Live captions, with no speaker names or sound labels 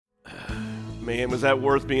Man, was that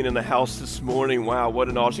worth being in the house this morning? Wow, what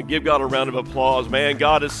an awesome. Give God a round of applause. Man,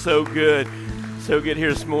 God is so good. So good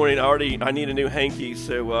here this morning. I need a new hanky.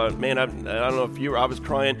 So, man, I don't know if I was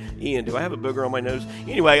crying. Ian, do I have a booger on my nose?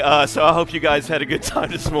 Anyway, so I hope you guys had a good time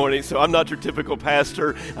this morning. So I'm not your typical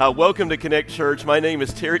pastor. Welcome to Connect Church. My name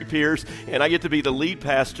is Terry Pierce, and I get to be the lead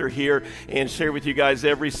pastor here and share with you guys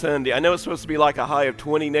every Sunday. I know it's supposed to be like a high of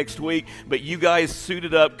 20 next week, but you guys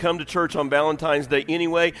suited up, come to church on Valentine's Day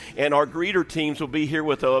anyway, and our greeter teams will be here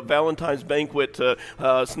with a Valentine's banquet to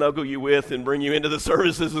snuggle you with and bring you into the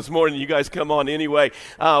services this morning. You guys come on anyway.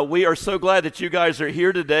 We are so glad that you guys are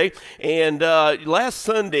here today. And last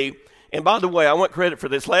Sunday, and by the way, I want credit for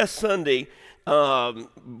this. Last Sunday,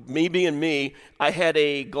 me being me, I had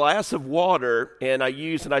a glass of water and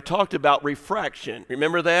I talked about refraction.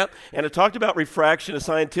 Remember that? And I talked about refraction, a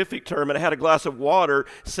scientific term, and I had a glass of water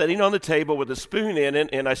sitting on the table with a spoon in it,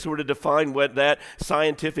 and I sort of defined what that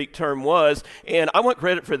scientific term was. And I want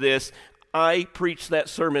credit for this. I preached that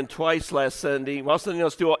sermon twice last Sunday while sitting on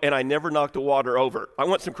a stool, and I never knocked the water over. I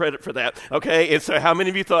want some credit for that, okay? And so how many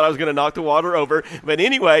of you thought I was going to knock the water over? But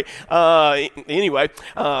anyway,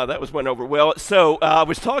 that went over well. So I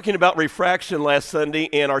was talking about refraction last Sunday,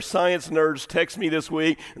 and our science nerds text me this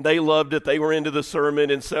week. They loved it. They were into the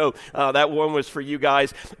sermon, and so that one was for you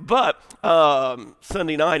guys. But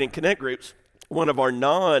Sunday night in Connect Groups, one of our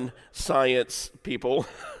non-science people,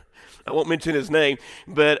 I won't mention his name,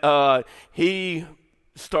 but he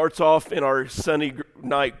starts off in our Sunday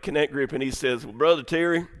night Connect group, and he says, well, Brother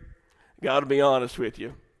Terry, got to be honest with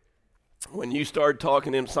you. When you started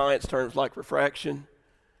talking in science terms like refraction,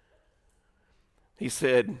 he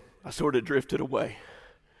said, I sort of drifted away.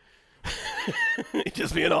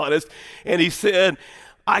 Just being honest. And he said,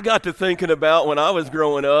 I got to thinking about when I was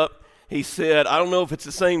growing up. He said, I don't know if it's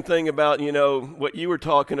the same thing about, what you were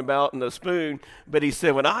talking about in the spoon, but he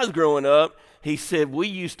said, when I was growing up, he said, we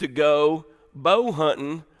used to go bow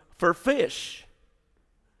hunting for fish.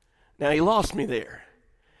 Now, he lost me there.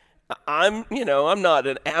 I'm not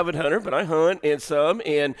an avid hunter, but I hunt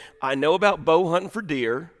and I know about bow hunting for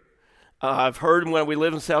deer. I've heard when we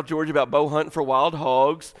lived in South Georgia about bow hunting for wild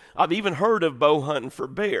hogs. I've even heard of bow hunting for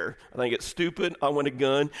bear. I think it's stupid. I want a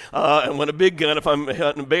gun. I want a big gun if I'm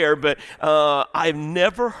hunting a bear. But I've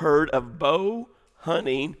never heard of bow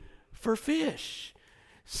hunting for fish.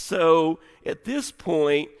 So at this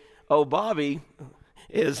point, Bobby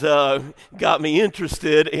is got me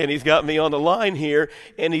interested, and he's got me on the line here,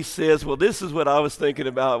 and he says, well, this is what I was thinking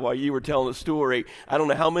about while you were telling the story. I don't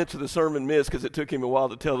know how much of the sermon missed because it took him a while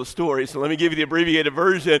to tell the story, so let me give you the abbreviated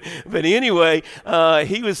version. But anyway,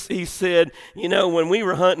 he said, when we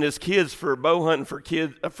were hunting as kids for bow hunting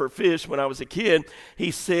for fish when I was a kid,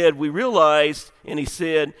 he said, we realized, and he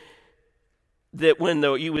said, that when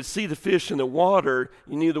you would see the fish in the water,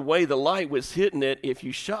 you knew the way the light was hitting it, if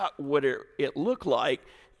you shot what it looked like,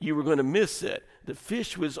 you were going to miss it. The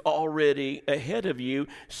fish was already ahead of you,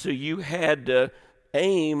 so you had to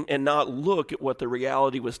aim and not look at what the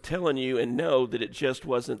reality was telling you and know that it just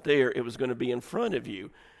wasn't there. It was going to be in front of you.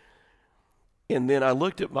 And then I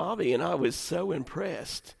looked at Bobby, and I was so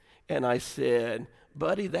impressed. And I said,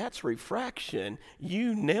 buddy, that's refraction.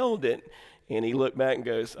 You nailed it. And he looked back and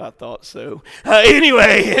goes, I thought so.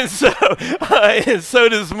 Anyway, and so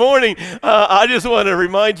this morning, I just want to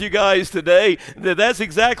remind you guys today that that's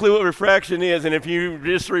exactly what refraction is. And if you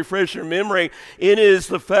just refresh your memory, it is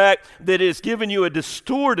the fact that it's given you a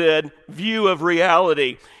distorted view of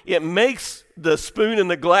reality. It makes the spoon in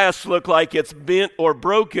the glass look like it's bent or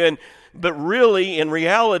broken, but really, in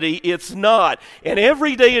reality, it's not. And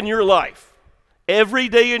every day in your life,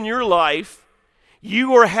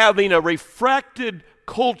 you are having a refracted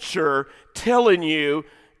culture telling you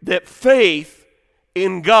that faith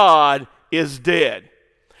in God is dead.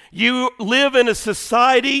 You live in a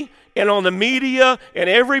society and on the media and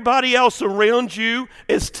everybody else around you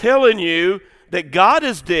is telling you that God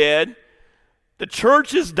is dead, the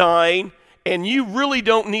church is dying, and you really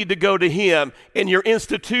don't need to go to Him. And your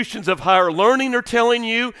institutions of higher learning are telling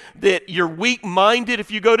you that you're weak-minded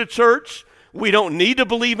if you go to church. We don't need to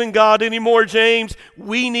believe in God anymore, James.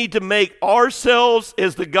 We need to make ourselves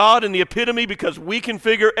as the God and the epitome because we can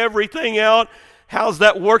figure everything out. How's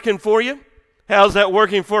that working for you? How's that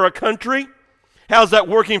working for a country? How's that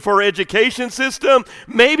working for our education system?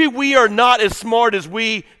 Maybe we are not as smart as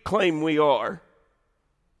we claim we are.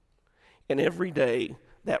 And every day,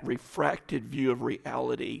 that refracted view of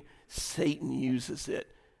reality, Satan uses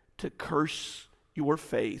it to curse your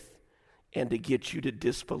faith and to get you to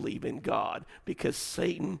disbelieve in God, because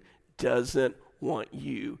Satan doesn't want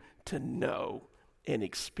you to know and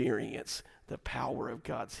experience the power of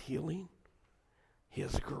God's healing,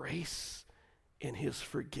 His grace, in his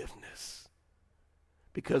forgiveness.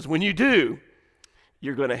 Because when you do,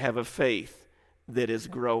 you're going to have a faith that is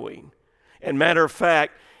growing. And matter of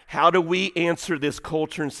fact, how do we answer this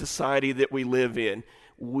culture and society that we live in?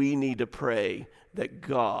 We need to pray that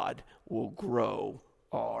God will grow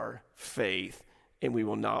our faith, and we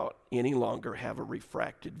will not any longer have a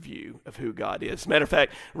refracted view of who God is. Matter of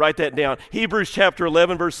fact, write that down. Hebrews chapter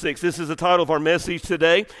 11, verse 6. This is the title of our message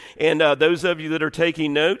today. And those of you that are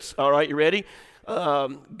taking notes, all right, you ready?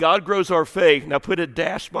 God grows our faith. Now put a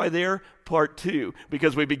dash by there. Part 2,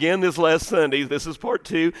 because we began this last Sunday. This is part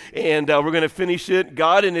 2, and we're going to finish it.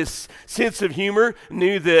 God, in his sense of humor,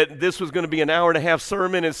 knew that this was going to be an hour and a half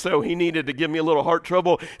sermon, and so he needed to give me a little heart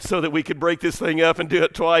trouble so that we could break this thing up and do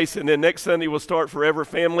it twice, and then next Sunday we'll start Forever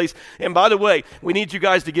Families. And by the way, we need you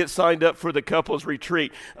guys to get signed up for the couples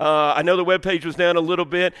retreat. I know the webpage was down a little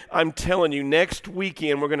bit. I'm telling you, next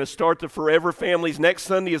weekend we're going to start the Forever Families. Next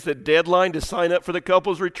Sunday is the deadline to sign up for the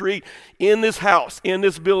couples retreat. In this house, in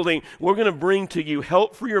this building, we're going to bring to you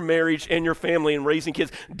help for your marriage and your family and raising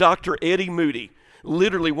kids. Dr. Eddie Moody,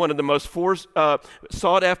 literally one of the most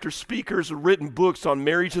sought after speakers, written books on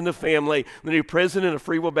marriage and the family, the new president of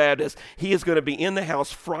Free Will Baptist. He is going to be in the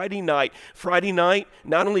house Friday night. Friday night,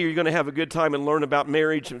 not only are you going to have a good time and learn about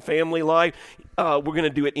marriage and family life, we're going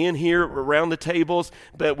to do it in here around the tables,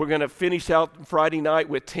 but we're going to finish out Friday night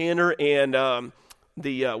with Tanner and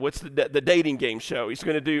the dating game show. He's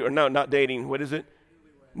going to do, or no, not dating, what is it?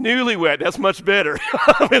 Newlywed, that's much better.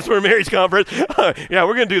 It's for a marriage conference. Yeah,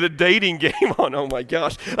 we're going to do the dating game on, oh my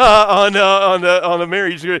gosh, on the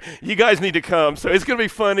marriage. You guys need to come. So it's going to be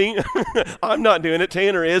funny. I'm not doing it.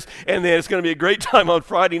 Tanner is. And then it's going to be a great time on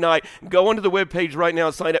Friday night. Go onto the webpage right now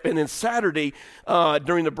and sign up. And then Saturday,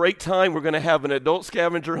 during the break time, we're going to have an adult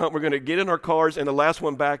scavenger hunt. We're going to get in our cars, and the last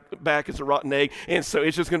one back is a rotten egg. And so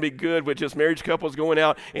it's just going to be good with just marriage couples going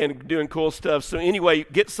out and doing cool stuff. So anyway,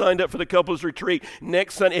 get signed up for the couples retreat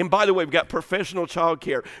next Sunday. And by the way, we've got professional child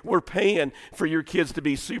care. We're paying for your kids to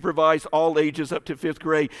be supervised, all ages up to 5th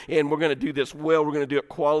grade, and we're going to do this well. We're going to do it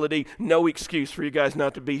quality. No excuse for you guys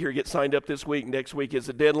not to be here. Get signed up this week. Next week is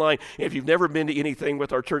the deadline. If you've never been to anything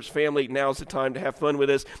with our church family, now's the time to have fun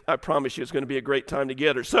with us. I promise you it's going to be a great time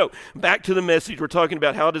together. So back to the message. We're talking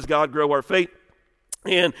about how does God grow our faith?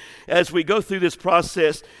 And as we go through this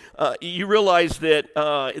process, you realize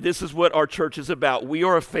that this is what our church is about. We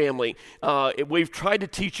are a family. We've tried to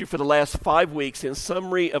teach you for the last 5 weeks, in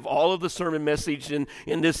summary of all of the sermon message in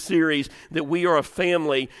this series, that we are a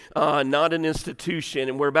family, not an institution,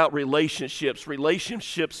 and we're about relationships.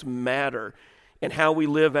 Relationships matter, and how we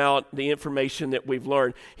live out the information that we've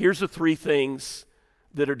learned. Here's the 3 things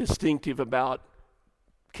that are distinctive about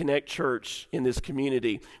Connect Church in this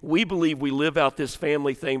community. We believe we live out this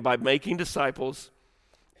family thing by making disciples.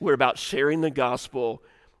 We're about sharing the gospel,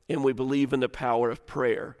 and we believe in the power of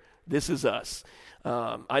prayer. This is us.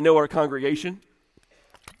 I know our congregation.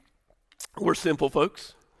 We're simple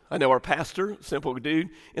folks. I know our pastor, simple dude,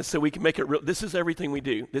 and so we can make it real. This is everything we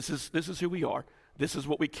do. This is who we are. This is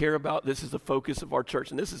what we care about. This is the focus of our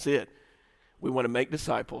church, and this is it. We want to make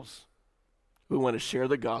disciples. We want to share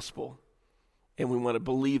the gospel. And we want to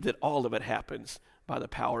believe that all of it happens by the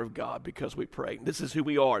power of God because we pray. This is who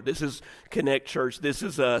we are. This is Connect Church. This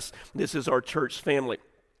is us. This is our church family.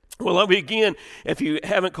 Well, let me again, if you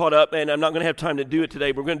haven't caught up, and I'm not going to have time to do it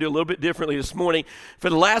today, but we're going to do a little bit differently this morning. For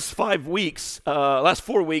the last 4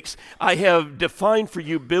 weeks, I have defined for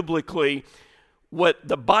you biblically what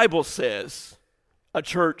the Bible says a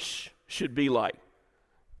church should be like.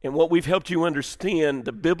 And what we've helped you understand,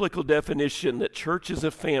 the biblical definition that church is a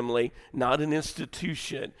family, not an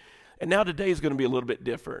institution. And now today is going to be a little bit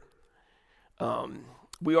different.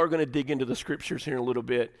 We are going to dig into the scriptures here in a little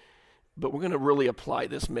bit, but we're going to really apply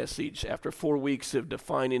this message after 4 weeks of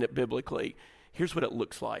defining it biblically. Here's what it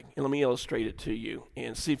looks like. And let me illustrate it to you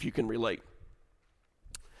and see if you can relate.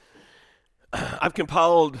 I've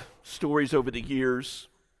compiled stories over the years.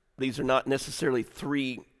 These are not necessarily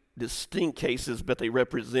 3 distinct cases, but they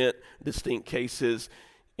represent distinct cases,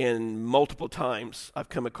 and multiple times I've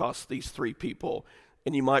come across these 3 people,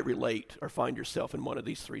 and you might relate or find yourself in one of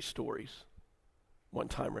these 3 stories one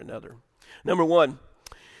time or another. Number 1,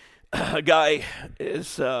 a guy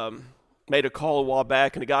is made a call a while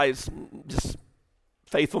back, and a guy is just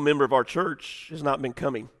faithful member of our church, has not been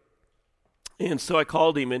coming. And so I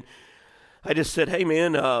called him, and I just said, hey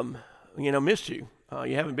man, missed you.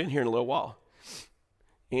 You haven't been here in a little while.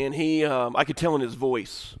 And he, I could tell in his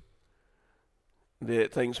voice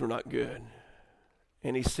that things were not good.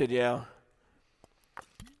 And he said, yeah.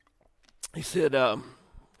 He said,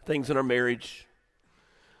 things in our marriage,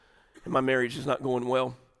 and my marriage is not going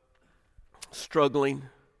well. Struggling.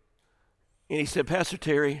 And he said, Pastor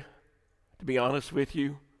Terry, to be honest with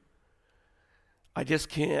you, I just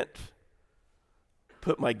can't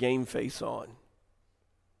put my game face on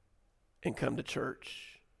and come to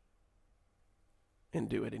church and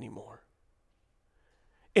do it anymore.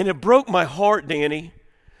 And it broke my heart, Danny,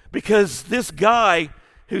 because this guy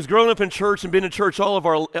who's grown up in church and been in church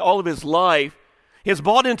all of his life has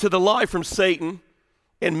bought into the lie from Satan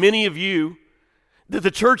and many of you that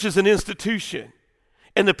the church is an institution.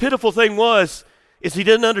 And the pitiful thing is he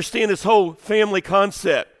didn't understand this whole family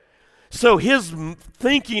concept. So his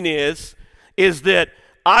thinking is that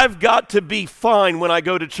I've got to be fine when I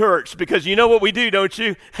go to church, because you know what we do, don't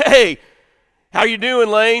you? Hey, how you doing,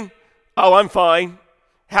 Lane? Oh, I'm fine.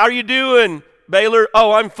 How are you doing, Baylor?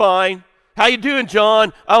 Oh, I'm fine. How you doing,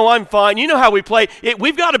 John? Oh, I'm fine. You know how we play.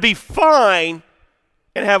 We've got to be fine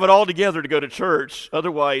and have it all together to go to church.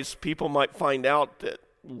 Otherwise, people might find out that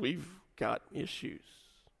we've got issues.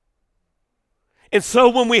 And so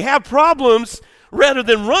when we have problems, rather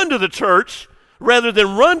than run to the church, rather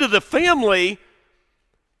than run to the family,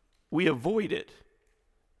 we avoid it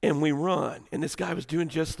and we run. And this guy was doing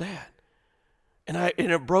just that. And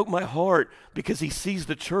it broke my heart, because he sees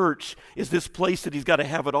the church is this place that he's got to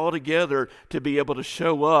have it all together to be able to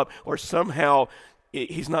show up, or somehow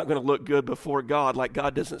he's not going to look good before God, like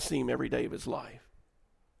God doesn't see him every day of his life.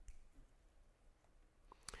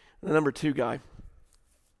 The number 2 guy.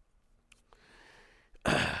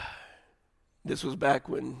 This was back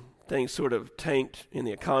when things sort of tanked in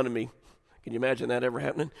the economy. Can you imagine that ever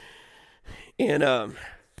happening? And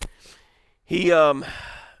he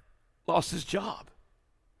lost his job.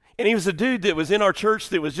 And he was a dude that was in our church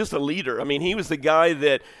that was just a leader. I mean, he was the guy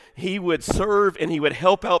that he would serve and he would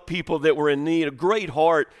help out people that were in need, a great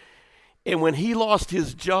heart. And when he lost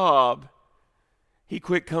his job, he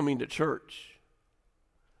quit coming to church.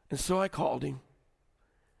 And so I called him.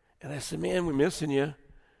 And I said, man, we're missing you.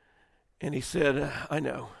 And he said, I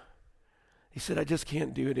know. He said, I just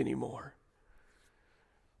can't do it anymore.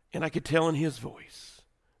 And I could tell in his voice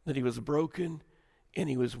that he was broken and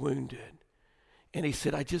he was wounded. And he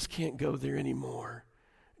said, I just can't go there anymore,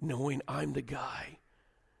 knowing I'm the guy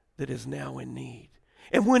that is now in need.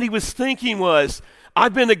 And what he was thinking was,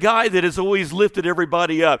 I've been the guy that has always lifted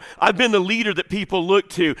everybody up. I've been the leader that people look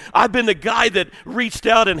to. I've been the guy that reached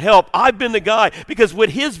out and helped. I've been the guy, because what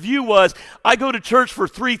his view was, I go to church for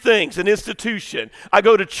 3 things, an institution. I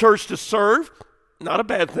go to church to serve, not a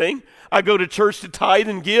bad thing. I go to church to tithe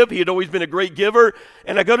and give. He had always been a great giver.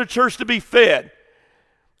 And I go to church to be fed.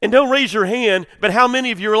 And don't raise your hand, but how many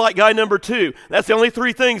of you are like guy number 2? That's the only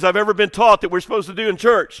 3 things I've ever been taught that we're supposed to do in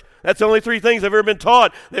church. That's the only 3 things I've ever been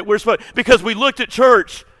taught that we're supposed, because we looked at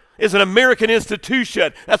church as an American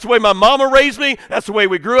institution. That's the way my mama raised me. That's the way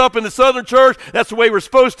we grew up in the Southern church. That's the way we're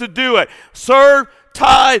supposed to do it. Serve,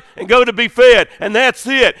 tithe, and go to be fed. And that's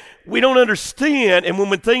it. We don't understand, and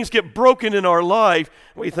when things get broken in our life,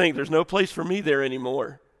 we think there's no place for me there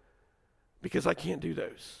anymore, because I can't do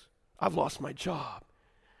those. I've lost my job.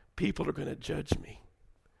 People are going to judge me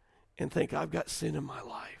and think I've got sin in my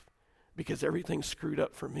life because everything's screwed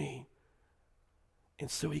up for me.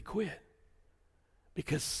 And so he quit,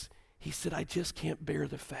 because he said, I just can't bear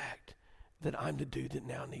the fact that I'm the dude that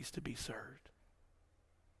now needs to be served.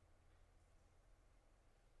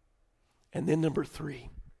 And then number 3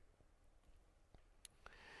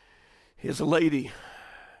 is a lady.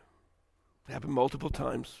 It happened multiple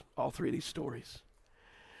times, all 3 of these stories.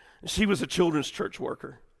 And she was a children's church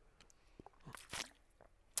worker.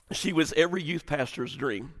 She was every youth pastor's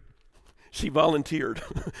dream. She volunteered.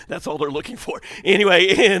 That's all they're looking for. Anyway,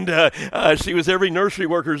 and she was every nursery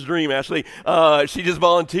worker's dream, actually. She just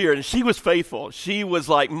volunteered, and she was faithful. She was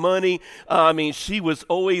like money. I mean, she was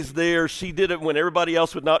always there. She did it when everybody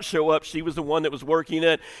else would not show up. She was the one that was working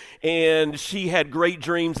it, and she had great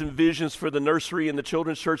dreams and visions for the nursery and the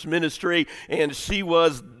children's church ministry, and she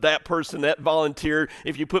was that person that volunteered.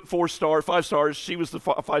 If you put 4-star, 5 stars, she was the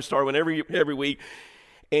 5-star one every week.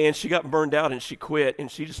 And she got burned out and she quit, and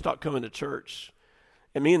she just stopped coming to church.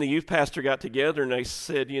 And me and the youth pastor got together and I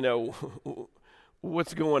said, you know,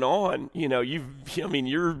 what's going on? You know,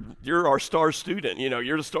 you're our star student. You know,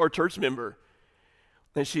 you're the star church member.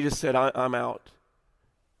 And she just said, I'm out.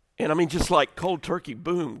 And I mean, just like cold turkey,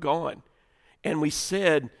 boom, gone. And we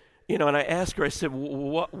said, you know, and I asked her, I said,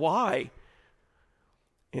 why?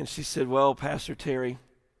 And she said, well, Pastor Terry,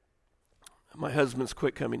 my husband's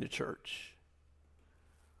quit coming to church.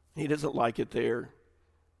 He doesn't like it there.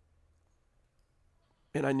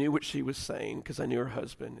 And I knew what she was saying because I knew her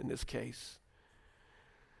husband in this case.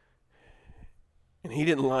 And he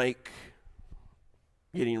didn't like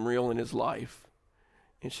getting real in his life.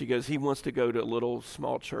 And she goes, he wants to go to a little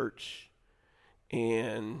small church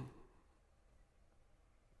And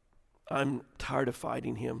I'm tired of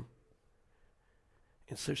fighting him.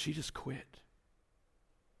 And so she just quit.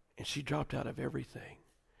 And she dropped out of everything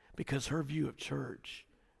because her view of church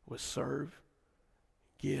was serve,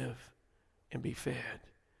 give, and be fed.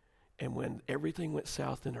 And when everything went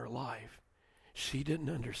south in her life, she didn't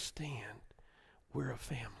understand we're a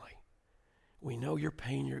family. We know your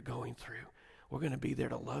pain you're going through. We're going to be there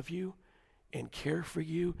to love you and care for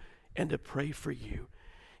you and to pray for you.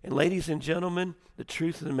 And ladies and gentlemen, the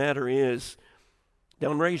truth of the matter is,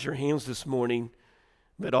 don't raise your hands this morning,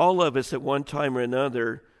 but all of us at one time or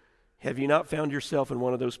another, have you not found yourself in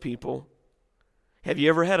one of those people? Have you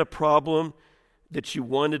ever had a problem that you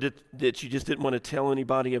just didn't want to tell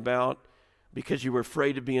anybody about because you were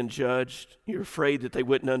afraid of being judged? You're afraid that they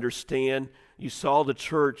wouldn't understand. You saw the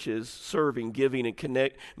church as serving, giving, and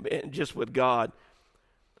connect just with God.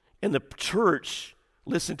 And the church,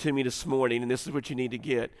 listen to me this morning, and this is what you need to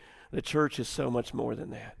get. The church is so much more than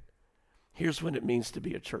that. Here's what it means to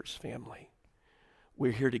be a church family.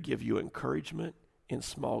 We're here to give you encouragement in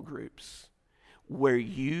small groups where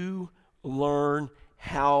you learn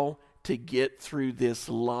how to get through this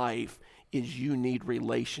life is you need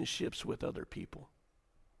relationships with other people.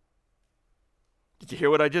 Did you hear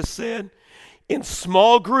what I just said? In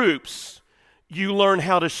small groups, you learn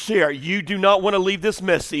how to share. You do not want to leave this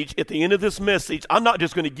message. At the end of this message, I'm not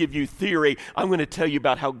just going to give you theory. I'm going to tell you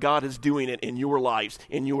about how God is doing it in your lives,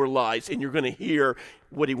 and you're going to hear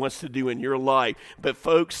what he wants to do in your life. But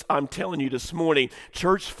folks, I'm telling you this morning,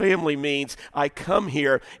 church family means I come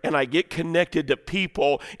here and I get connected to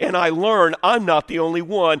people and I learn I'm not the only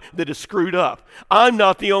one that is screwed up. I'm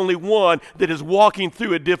not the only one that is walking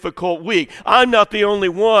through a difficult week. I'm not the only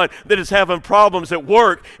one that is having problems at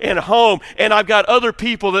work and home. And I've got other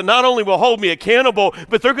people that not only will hold me accountable,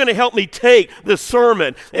 but they're going to help me take the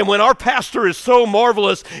sermon. And when our pastor is so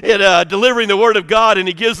marvelous at delivering the word of God and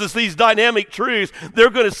he gives us these dynamic truths, they're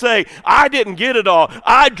going to say, I didn't get it all.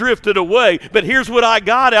 I drifted away, but here's what I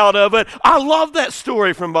got out of it. I love that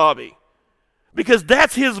story from Bobby because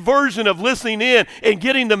that's his version of listening in and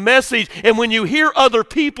getting the message. And when you hear other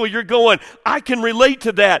people, you're going, I can relate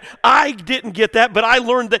to that. I didn't get that, but I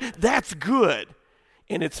learned that. That's good.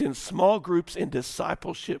 And it's in small groups and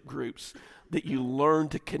discipleship groups that you learn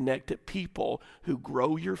to connect to people who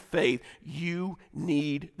grow your faith. You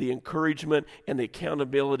need the encouragement and the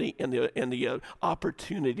accountability and the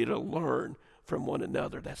opportunity to learn from one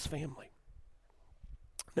another. That's family.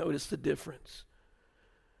 Notice the difference.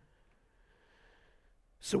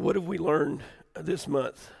 So what have we learned this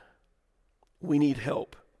month? We need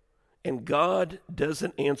help. And God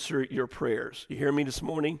doesn't answer your prayers. You hear me this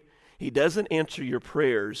morning? He doesn't answer your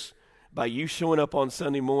prayers by you showing up on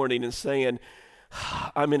Sunday morning and saying,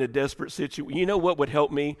 I'm in a desperate situation. You know what would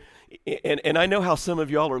help me? And I know how some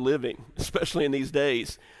of y'all are living, especially in these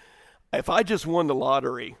days. If I just won the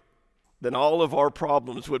lottery, then all of our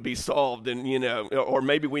problems would be solved. And, or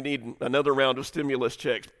maybe we need another round of stimulus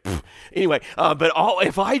checks. Anyway,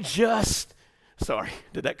 if I just, sorry,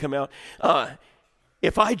 did that come out?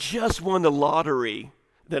 If I just won the lottery,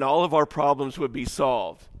 then all of our problems would be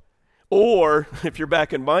solved. Or, if you're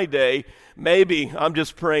back in my day, maybe I'm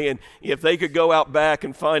just praying if they could go out back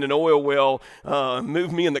and find an oil well,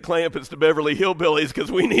 move me and the Clampets to Beverly Hillbillies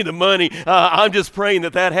because we need the money. I'm just praying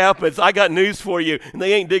that happens. I got news for you. And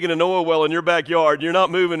they ain't digging an oil well in your backyard. You're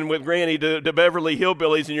not moving with Granny to Beverly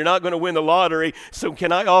Hillbillies, and you're not going to win the lottery. So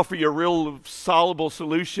can I offer you a real soluble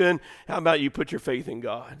solution? How about you put your faith in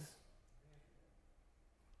God?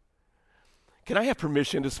 Can I have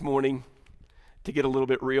permission this morning to get a little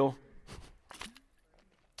bit real?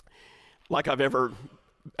 Like I've ever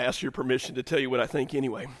asked your permission to tell you what I think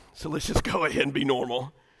anyway. So let's just go ahead and be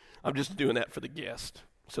normal. I'm just doing that for the guest,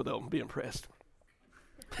 so they'll be impressed.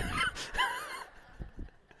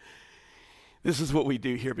 This is what we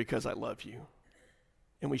do here because I love you.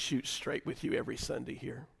 And we shoot straight with you every Sunday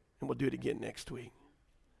here. And we'll do it again next week.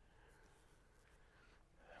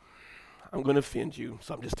 I'm going to offend you,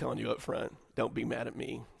 so I'm just telling you up front. Don't be mad at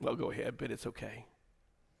me. Well, go ahead, but it's okay.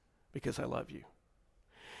 Because I love you.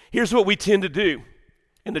 Here's what we tend to do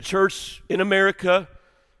in the church in America,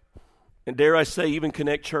 and dare I say even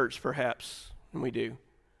Connect Church perhaps, and we do,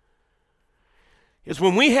 is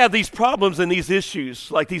when we have these problems and these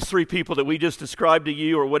issues, like these three people that we just described to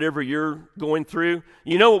you or whatever you're going through,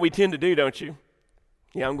 you know what we tend to do, don't you?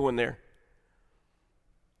 Yeah, I'm going there.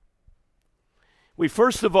 We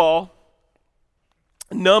first of all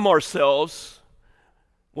numb ourselves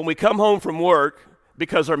when we come home from work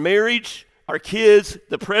because our marriage, our kids,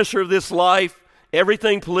 the pressure of this life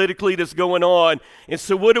everything politically that's going on. And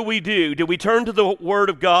so what do? Do we turn to the Word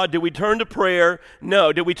of God? Do we turn to prayer?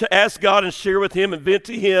 No. Do we ask God and share with Him and vent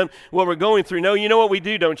to Him what we're going through? No, you know what we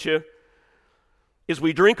do, don't you? Is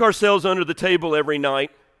we drink ourselves under the table every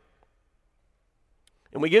night,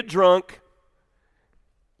 and we get drunk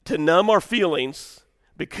to numb our feelings,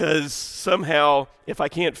 because somehow if I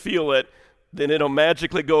can't feel it, then it'll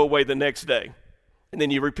magically go away the next day. And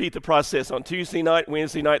then you repeat the process on Tuesday night,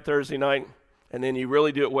 Wednesday night, Thursday night, and then you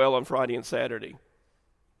really do it well on Friday and Saturday.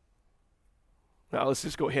 Now let's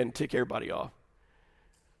just go ahead and tick everybody off.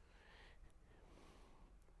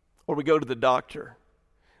 Or we go to the doctor.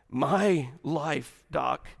 My life,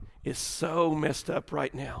 doc, is so messed up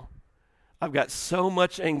right now. I've got so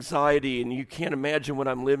much anxiety, and you can't imagine what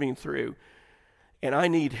I'm living through, and I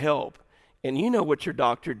need help. And you know what your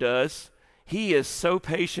doctor does. He is so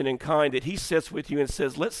patient and kind that he sits with you and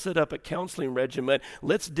says, let's set up a counseling regimen.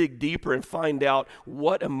 Let's dig deeper and find out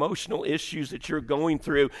what emotional issues that you're going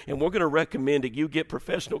through. And we're going to recommend that you get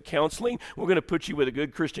professional counseling. We're going to put you with a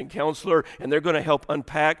good Christian counselor, and they're going to help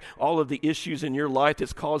unpack all of the issues in your life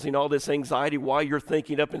that's causing all this anxiety, why you're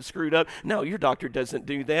thinking up and screwed up. No, your doctor doesn't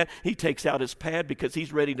do that. He takes out his pad because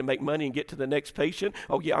he's ready to make money and get to the next patient.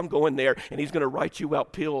 Oh yeah, I'm going there. And he's going to write you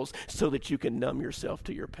out pills so that you can numb yourself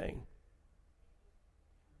to your pain.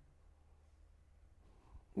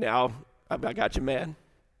 Now, I got you mad.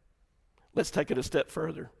 Let's take it a step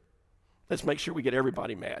further. Let's make sure we get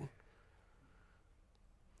everybody mad.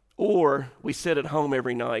 Or we sit at home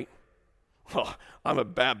every night. Oh, I'm a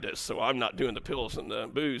Baptist, so I'm not doing the pills and the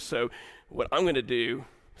booze. So what I'm going to do,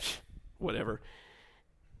 whatever.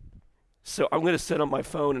 So I'm going to sit on my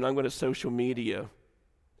phone and I'm going to social media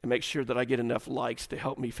and make sure that I get enough likes to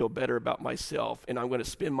help me feel better about myself. And I'm going to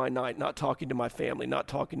spend my night not talking to my family, not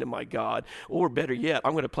talking to my God. Or better yet,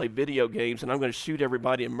 I'm going to play video games and I'm going to shoot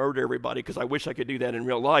everybody and murder everybody because I wish I could do that in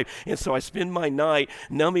real life. And so I spend my night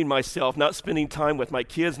numbing myself, not spending time with my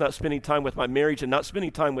kids, not spending time with my marriage, and not spending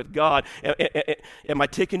time with God. Am I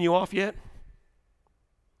ticking you off yet?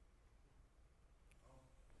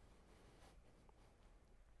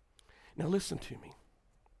 Now listen to me.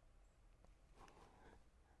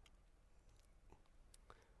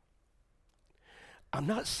 I'm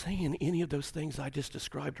not saying any of those things I just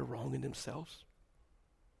described are wrong in themselves.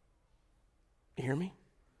 You hear me?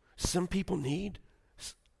 Some people need,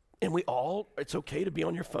 and it's okay to be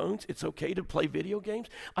on your phones. It's okay to play video games.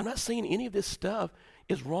 I'm not saying any of this stuff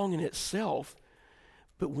is wrong in itself,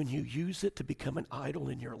 but when you use it to become an idol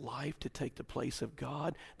in your life to take the place of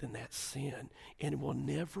God, then that's sin. And it will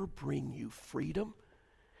never bring you freedom.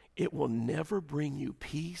 It will never bring you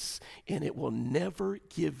peace, and it will never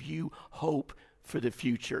give you hope for the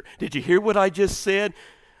future. Did you hear what I just said?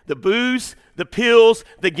 The booze, the pills,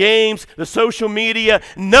 the games, the social media,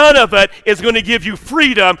 none of it is going to give you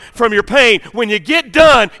freedom from your pain. When you get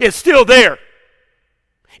done, it's still there.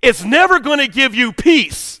 It's never going to give you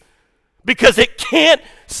peace because it can't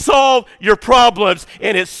solve your problems,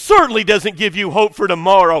 and it certainly doesn't give you hope for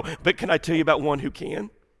tomorrow. But can I tell you about one who can?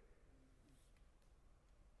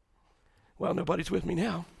 Well, nobody's with me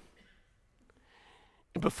now.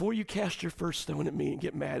 And before you cast your first stone at me and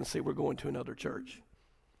get mad and say we're going to another church,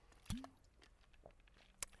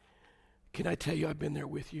 can I tell you I've been there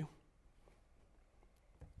with you?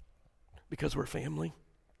 Because we're family.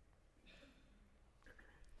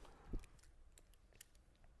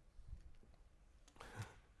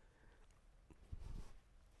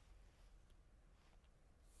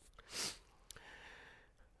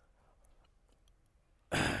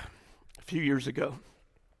 A few years ago,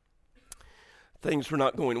 things were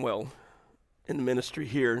not going well in the ministry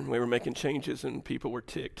here, and we were making changes, and people were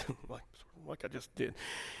ticked, like I just did.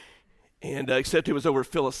 And except it was over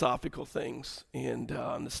philosophical things and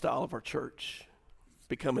the style of our church,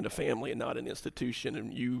 becoming a family and not an institution.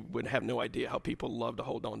 And you would have no idea how people love to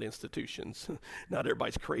hold on to institutions. Not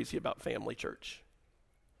everybody's crazy about family church.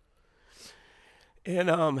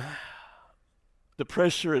 And the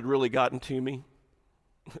pressure had really gotten to me.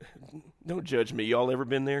 Don't judge me. Y'all ever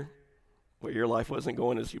been there where your life wasn't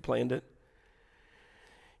going as you planned it?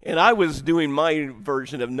 And I was doing my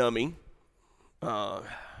version of numbing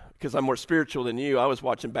because I'm more spiritual than you. I was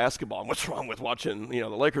watching basketball. And what's wrong with watching, the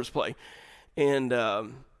Lakers play? And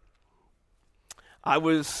I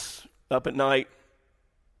was up at night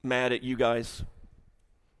mad at you guys,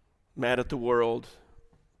 mad at the world.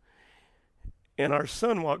 And our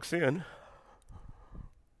son walks in,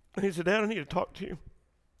 and he said, "Dad, I need to talk to you."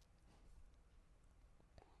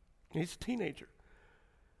 He's a teenager.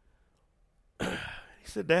 He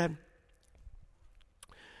said, "Dad,"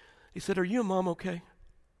 he said, "are you and Mom okay?"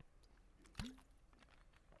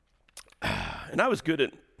 And I was good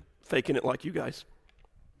at faking it like you guys.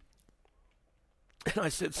 And I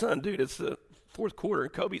said, son, dude, it's the fourth quarter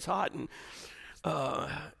and Kobe's hot. And,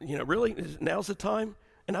 really, now's the time?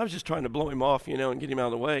 And I was just trying to blow him off, and get him out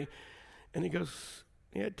of the way. And he goes,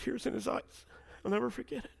 he had tears in his eyes. I'll never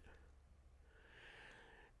forget it.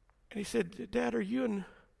 And he said, Dad, are you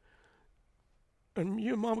and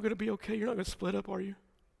Mom going to be okay? You're not going to split up, are you?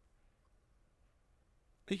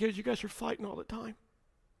 He goes, you guys are fighting all the time.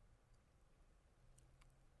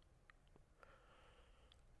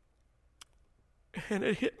 And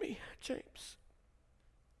it hit me, James.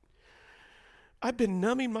 I've been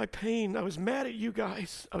numbing my pain. I was mad at you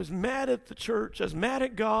guys. I was mad at the church. I was mad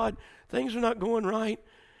at God. Things were not going right.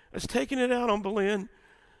 I was taking it out on Belen.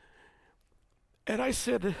 And I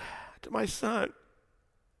said to my son,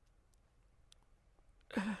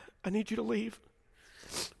 I need you to leave.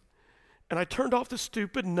 And I turned off the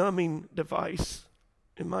stupid numbing device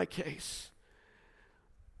in my case.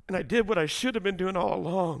 And I did what I should have been doing all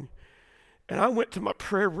along. And I went to my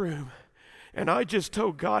prayer room, and I just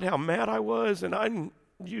told God how mad I was. And I'm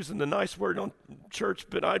using the nice word on church,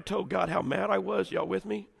 but I told God how mad I was. Y'all with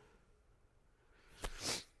me?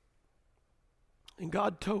 And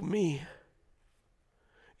God told me,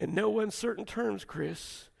 in no uncertain terms,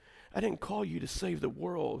 Chris, I didn't call you to save the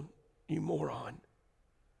world, you moron.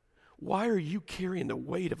 Why are you carrying the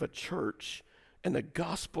weight of a church and the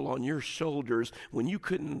gospel on your shoulders when you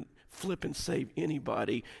couldn't flip and save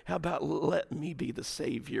anybody? How about let me be the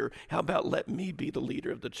Savior? How about let me be the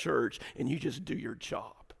leader of the church and you just do your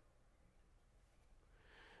job?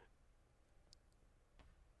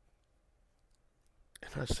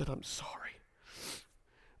 And I said, I'm sorry.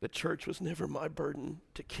 The church was never my burden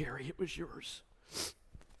to carry. It was yours.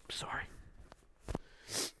 I'm sorry.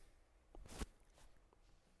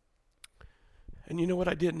 And you know what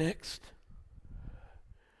I did next?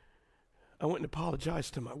 I went and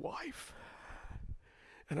apologized to my wife.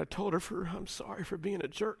 And I told her I'm sorry for being a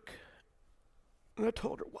jerk. And I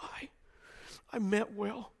told her why. I meant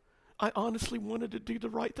well. I honestly wanted to do the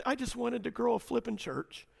right thing. I just wanted to grow a flipping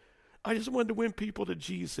church. I just wanted to win people to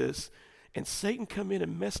Jesus. And Satan come in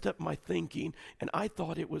and messed up my thinking. And I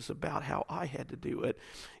thought it was about how I had to do it.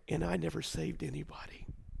 And I never saved anybody.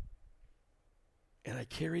 And I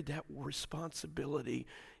carried that responsibility,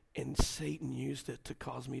 and Satan used it to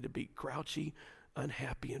cause me to be grouchy,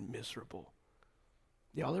 unhappy, and miserable.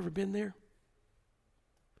 Y'all ever been there?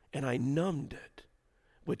 And I numbed it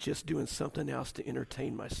with just doing something else to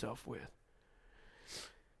entertain myself with.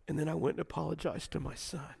 And then I went and apologized to my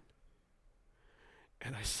son.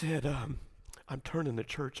 And I said, I'm turning the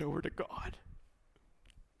church over to God.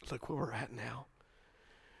 Look where we're at now.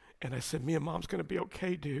 And I said, me and Mom's going to be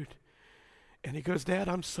okay, dude. And he goes, Dad,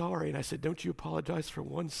 I'm sorry. And I said, don't you apologize for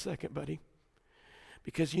 1 second, buddy.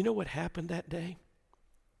 Because you know what happened that day?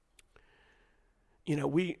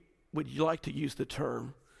 We would like to use the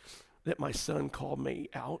term that my son called me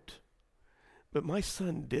out. But my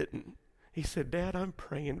son didn't. He said, Dad, I'm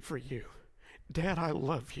praying for you. Dad, I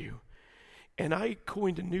love you. And I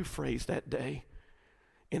coined a new phrase that day.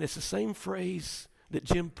 And it's the same phrase that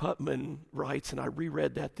Jim Putman writes, and I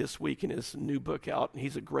reread that this week in his new book out, and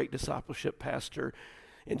he's a great discipleship pastor.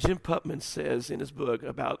 And Jim Putman says in his book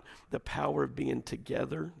about the power of being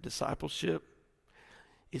together, discipleship,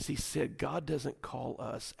 is he said, God doesn't call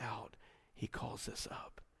us out, he calls us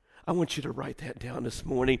up. I want you to write that down this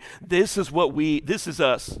morning. This is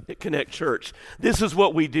us at Connect Church. This is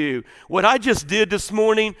what we do. What I just did this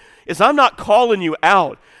morning is I'm not calling you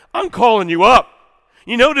out, I'm calling you up.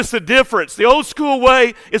 You notice the difference. The old school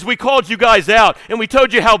way is we called you guys out and we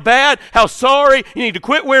told you how bad, how sorry, you need to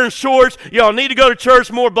quit wearing shorts, y'all need to go to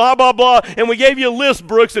church more, blah, blah, blah. And we gave you a list,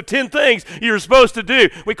 Brooks, of 10 things you were supposed to do.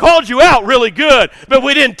 We called you out really good, but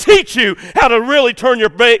we didn't teach you how to really turn your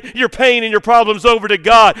pain and your problems over to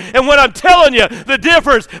God. And what I'm telling you, the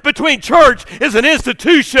difference between church is an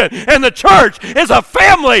institution and the church is a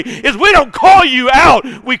family, is we don't call you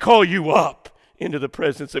out, we call you up into the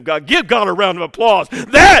presence of God. Give God a round of applause.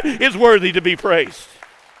 That is worthy to be praised.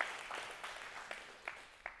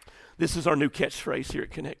 This is our new catchphrase here at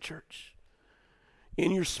Connect Church. In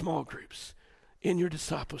your small groups, in your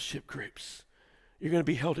discipleship groups, you're going to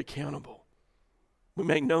be held accountable. We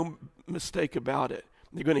make no mistake about it.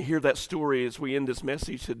 You're going to hear that story as we end this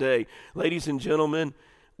message today. Ladies and gentlemen,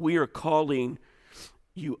 we are calling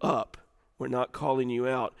you up. We're not calling you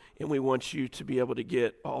out, and we want you to be able to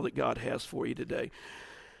get all that God has for you today.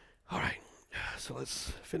 All right, so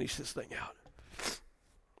let's finish this thing out.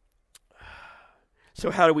 So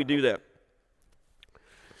how do we do that?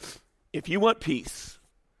 If you want peace,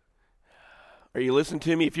 are you listening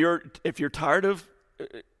to me? If you're tired of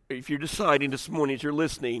if you're deciding this morning as you're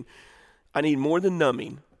listening, I need more than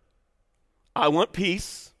numbing. I want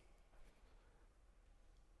peace.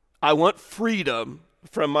 I want freedom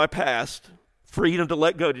from my past. Freedom to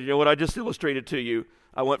let go. Did you know what I just illustrated to you?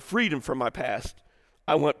 I want freedom from my past.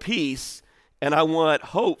 I want peace, and I want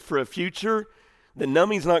hope for a future. The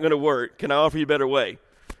numbing's not going to work. Can I offer you a better way?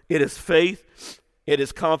 It is faith, it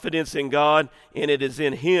is confidence in God, and it is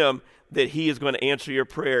in Him that He is going to answer your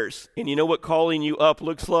prayers. And you know what calling you up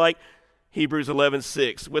looks like? Hebrews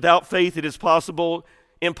 11:6. Without faith, it is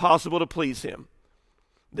impossible to please Him.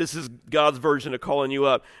 This is God's version of calling you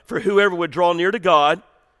up. For whoever would draw near to God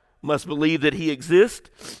must believe that He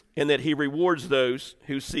exists and that He rewards those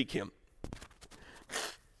who seek Him.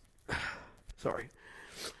 Sorry.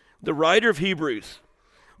 The writer of Hebrews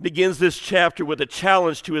begins this chapter with a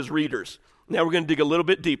challenge to his readers. Now we're going to dig a little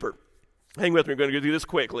bit deeper. Hang with me, we're going to go through this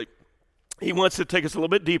quickly. He wants to take us a little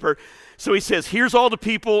bit deeper. So he says, here's all the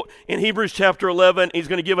people in Hebrews chapter 11. He's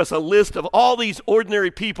going to give us a list of all these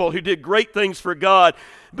ordinary people who did great things for God.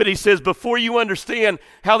 But he says, before you understand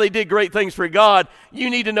how they did great things for God, you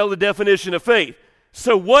need to know the definition of faith.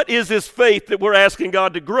 So what is this faith that we're asking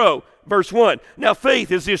God to grow? Verse 1, now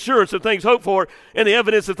faith is the assurance of things hoped for and the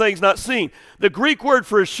evidence of things not seen. The Greek word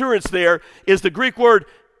for assurance there is the Greek word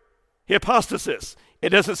hypostasis. It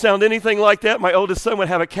doesn't sound anything like that. My oldest son would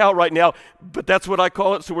have a cow right now, but that's what I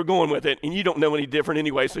call it, so we're going with it. And you don't know any different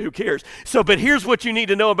anyway, so who cares? But here's what you need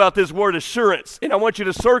to know about this word assurance, and I want you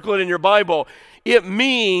to circle it in your Bible. It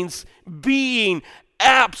means being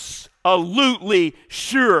absolutely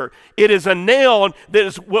sure. It is a noun that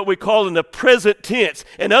is what we call in the present tense.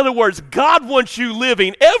 In other words, God wants you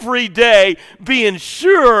living every day being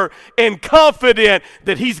sure and confident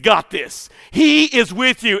that He's got this. He is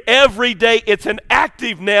with you every day. It's an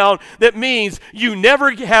active noun that means you never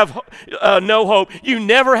have no hope. You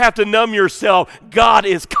never have to numb yourself. God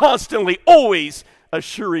is constantly, always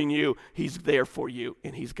assuring you He's there for you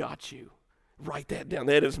and He's got you. Write that down.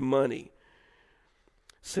 That is money.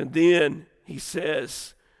 So then he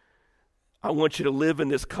says, I want you to live in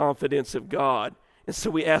this confidence of God. And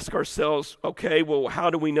so we ask ourselves, okay, well,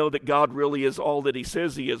 how do we know that God really is all that He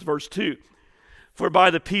says He is? Verse 2, for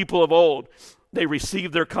by the people of old, they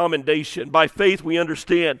received their commendation. By faith, we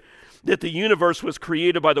understand that the universe was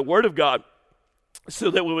created by the Word of God,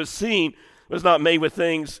 so that what was seen was not made with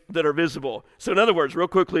things that are visible. So in other words, real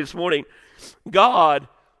quickly this morning, God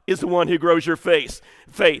is the one who grows your faith.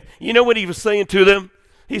 You know what He was saying to them?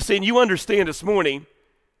 He's saying, you understand this morning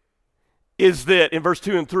is that in verse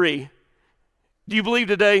 2 and 3, do you believe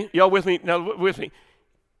today? Y'all with me? Now with me.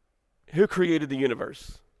 Who created the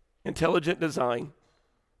universe? Intelligent design.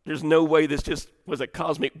 There's no way this just was a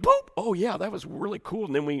cosmic boop. Oh yeah, that was really cool.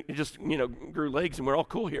 And then we just, grew legs and we're all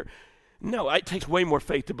cool here. No, it takes way more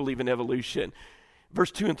faith to believe in evolution. Verse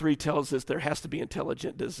 2 and 3 tells us there has to be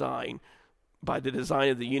intelligent design by the design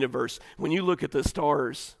of the universe. When you look at the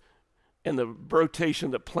stars and the rotation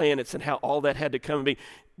of the planets and how all that had to come and be,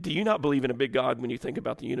 do you not believe in a big God when you think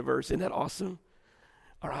about the universe? Isn't that awesome?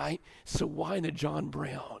 All right? So why in the John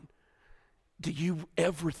Brown do you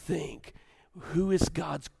ever think, who is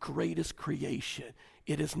God's greatest creation?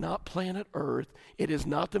 It is not planet Earth. It is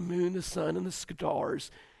not the moon, the sun, and the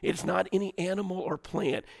stars. It is not any animal or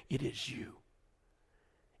plant. It is you.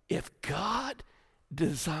 If God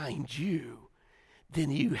designed you, then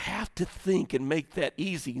you have to think and make that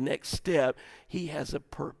easy next step. He has a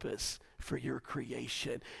purpose for your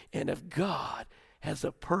creation. And if God has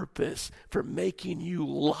a purpose for making you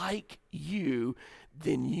like you,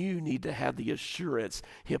 then you need to have the assurance,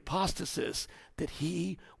 hypostasis, that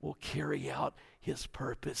He will carry out His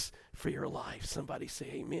purpose for your life. Somebody say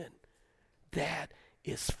amen. That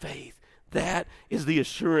is faith. That is the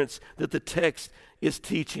assurance that the text is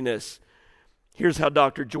teaching us. Here's how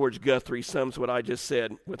Dr. George Guthrie sums what I just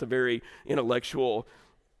said with a very intellectual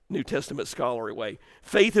New Testament scholarly way.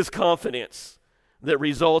 Faith is confidence that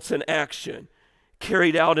results in action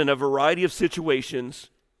carried out in a variety of situations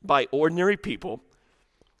by ordinary people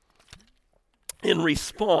in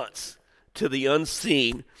response to the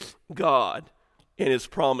unseen God and His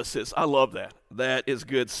promises. I love that. That is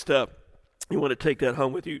good stuff. You want to take that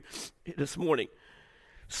home with you this morning.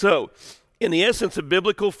 So, in the essence of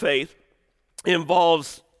biblical faith,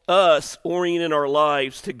 involves us orienting our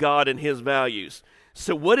lives to God and His values.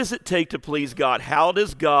 So what does it take to please God? How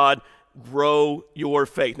does God grow your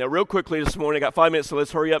faith? Now, real quickly this morning, I got 5 minutes, so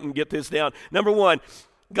let's hurry up and get this down. Number one,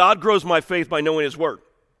 God grows my faith by knowing His Word.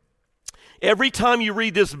 Every time you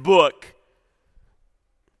read this book,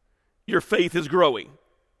 your faith is growing.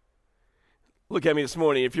 Look at me this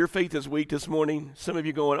morning. If your faith is weak this morning, some of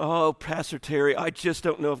you going, oh, Pastor Terry, I just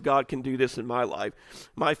don't know if God can do this in my life.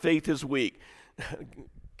 My faith is weak.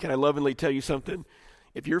 Can I lovingly tell you something?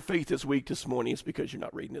 If your faith is weak this morning, it's because you're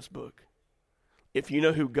not reading this book. If you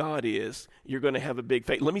know who God is, you're going to have a big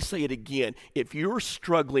faith. Let me say it again. If you're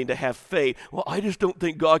struggling to have faith, well, I just don't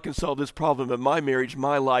think God can solve this problem in my marriage,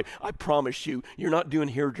 my life, I promise you, you're not doing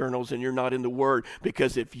Hear Journals and you're not in the Word,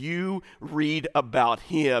 because if you read about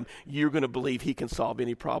Him, you're going to believe He can solve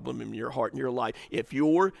any problem in your heart and your life. If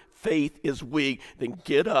your faith is weak, then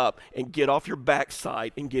get up and get off your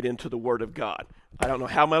backside and get into the Word of God. I don't know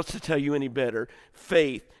how else to tell you any better.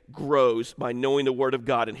 Faith grows by knowing the Word of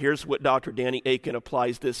God. And here's what Dr. Danny Akin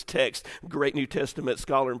applies this text, great New Testament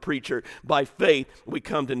scholar and preacher. By faith, we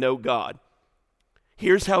come to know God.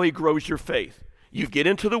 Here's how He grows your faith. You get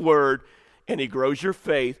into the Word, and He grows your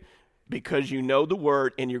faith because you know the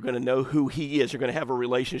Word, and you're going to know who He is. You're going to have a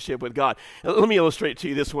relationship with God. Now, let me illustrate it to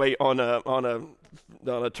you this way on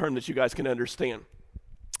a term that you guys can understand.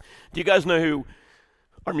 Do you guys know who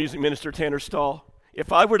our music minister, Tanner Stahl?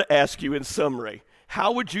 If I were to ask you in summary,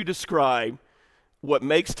 how would you describe what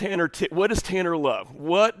makes Tanner what does Tanner love?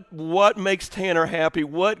 What makes Tanner happy?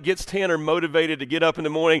 What gets Tanner motivated to get up in the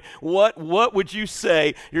morning? What would you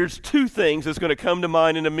say? There's two things that's going to come to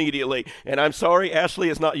mind immediately. And I'm sorry, Ashley,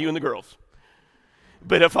 it's not you and the girls.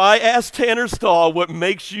 But if I ask Tanner Stahl what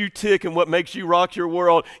makes you tick and what makes you rock your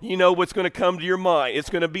world, you know what's going to come to your mind. It's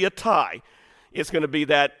going to be a tie. It's going to be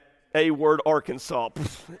that A-word Arkansas,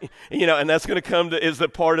 and that's going to come to is the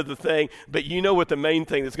part of the thing. But you know what the main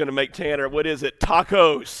thing that's going to make Tanner, what is it?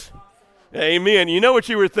 Tacos. Amen. You know what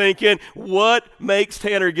you were thinking. What makes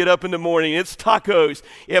Tanner get up in the morning? It's tacos.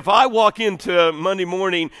 If I walk into Monday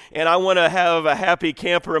morning and I want to have a happy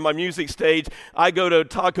camper in my music stage, I go to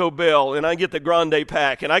Taco Bell and I get the Grande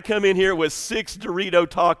Pack and I come in here with 6 Dorito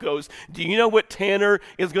tacos. Do you know what Tanner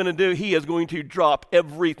is going to do? He is going to drop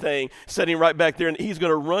everything sitting right back there, and he's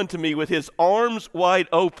going to run to me with his arms wide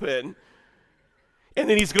open, and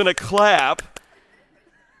then he's going to clap.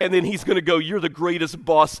 And then he's going to go, you're the greatest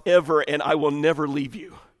boss ever, and I will never leave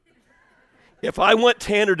you. If I want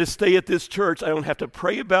Tanner to stay at this church, I don't have to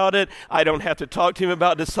pray about it. I don't have to talk to him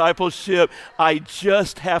about discipleship. I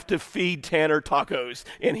just have to feed Tanner tacos,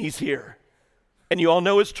 and he's here. And you all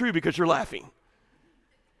know it's true because you're laughing.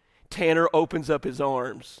 Tanner opens up his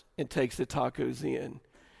arms and takes the tacos in,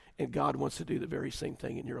 and God wants to do the very same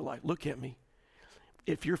thing in your life. Look at me.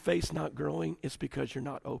 If your faith's not growing, it's because you're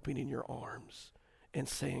not opening your arms and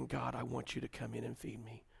saying, God, I want you to come in and feed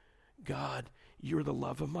me. God, you're the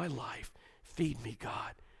love of my life. Feed me,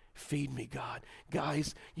 God. Feed me, God.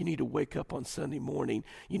 Guys, you need to wake up on Sunday morning.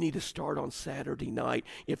 You need to start on Saturday night.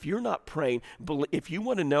 If you're not praying, if you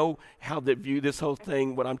want to know how to view this whole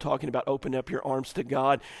thing, what I'm talking about, open up your arms to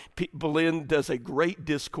God, Belinda does a great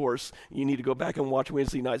discourse. You need to go back and watch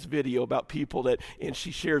Wednesday night's video about people and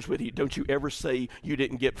she shares with you, don't you ever say you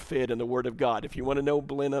didn't get fed in the Word of God. If you want to know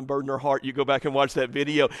Belinda unburden her heart, you go back and watch that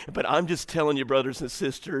video. But I'm just telling you, brothers and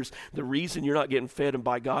sisters, the reason you're not getting fed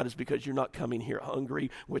by God is because you're not coming here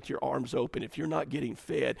hungry with your arms open. If you're not getting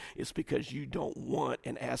fed, it's because you don't want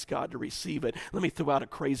and ask God to receive it. Let me throw out a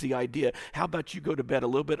crazy idea. How about you go to bed a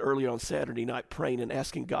little bit earlier on Saturday night praying and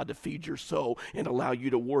asking God to feed your soul and allow you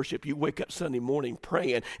to worship. You wake up Sunday morning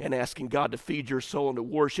praying and asking God to feed your soul and to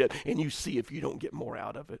worship, and you see if you don't get more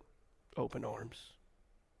out of it. Open arms.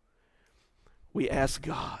 We ask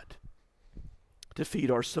God to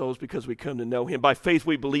feed our souls because we come to know Him. By faith,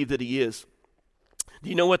 we believe that He is. Do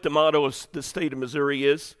you know what the motto of the state of Missouri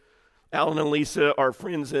is? Alan and Lisa, our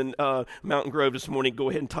friends in Mountain Grove this morning, go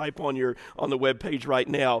ahead and type on the webpage right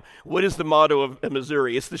now. What is the motto of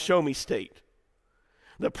Missouri? It's the Show Me State.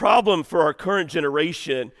 The problem for our current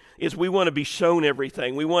generation is we want to be shown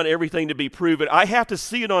everything. We want everything to be proven. I have to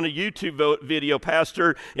see it on a YouTube video,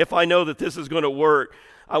 Pastor, if I know that this is going to work.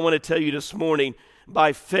 I want to tell you this morning,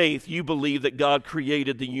 by faith, you believe that God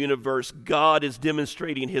created the universe. God is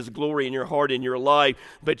demonstrating His glory in your heart, in your life,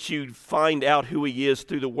 but you find out who He is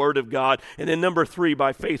through the Word of God. And then number 3,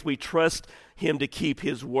 by faith, we trust Him to keep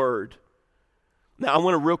His word. Now, I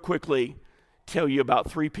want to real quickly tell you about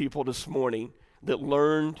 3 people this morning that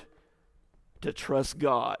learned to trust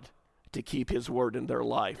God to keep His word in their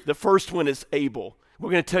life. The first one is Abel.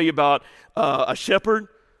 We're going to tell you about a shepherd,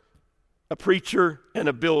 a preacher, and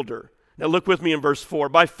a builder. Now look with me in verse 4.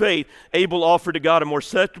 By faith, Abel offered to God a more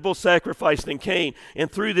acceptable sacrifice than Cain,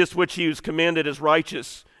 and through this which he was commended as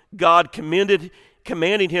righteous. God commanding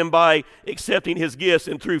him by accepting his gifts,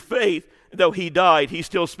 and through faith, though he died, he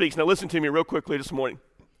still speaks. Now listen to me real quickly this morning.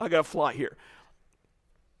 I got to fly here.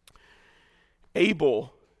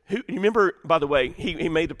 Abel You remember, by the way, he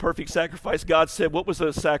made the perfect sacrifice. God said, what was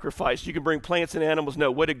the sacrifice? You can bring plants and animals.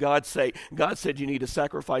 No, what did God say? God said you need to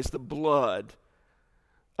sacrifice the blood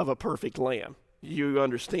of a perfect lamb. You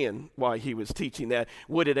understand why he was teaching that.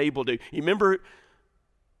 What did Abel do? You remember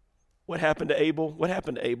what happened to Abel? What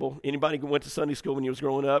happened to Abel? Anybody who went to Sunday school when he was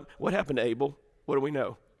growing up? What happened to Abel? What do we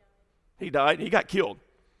know? He died. He got killed.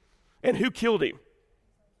 And who killed him?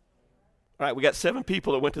 All right, we got 7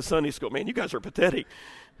 people that went to Sunday school. Man, you guys are pathetic.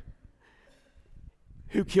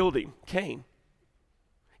 Who killed him? Cain.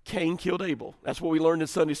 Cain killed Abel. That's what we learned in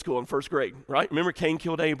Sunday school in first grade, right? Remember, Cain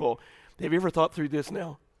killed Abel. Have you ever thought through this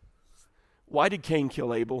now? Why did Cain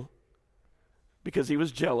kill Abel? Because he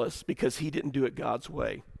was jealous, because he didn't do it God's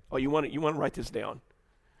way. Oh, you want to write this down.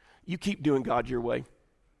 You keep doing God your way.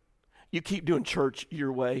 You keep doing church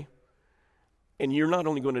your way. And you're not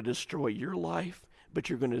only going to destroy your life, but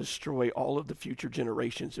you're going to destroy all of the future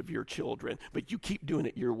generations of your children. But you keep doing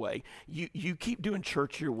it your way. You keep doing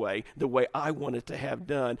church your way, the way I want it to have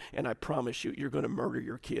done, and I promise you, you're going to murder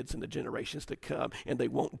your kids in the generations to come, and they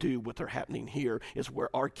won't do what they're happening here, is where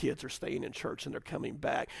our kids are staying in church and they're coming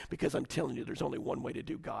back, because I'm telling you, there's only one way to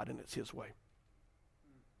do God, and it's his way.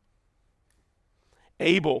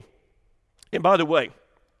 Abel, and by the way,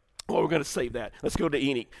 well, we're going to save that. Let's go to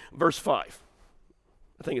Enoch, verse 5.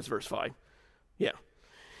 I think it's verse 5. Yeah.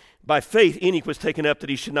 By faith, Enoch was taken up that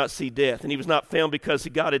he should not see death, and he was not found because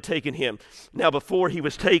God had taken him. Now, before he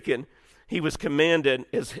was taken, he was commended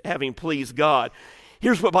as having pleased God.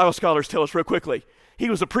 Here's what Bible scholars tell us real quickly. He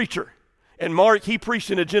was a preacher. And Mark, he preached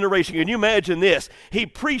in a generation. Can you imagine this? He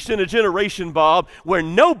preached in a generation, Bob, where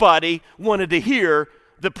nobody wanted to hear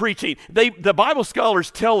the preaching. The Bible scholars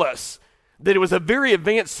tell us that it was a very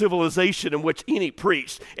advanced civilization in which Enoch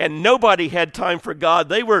preached, and nobody had time for God.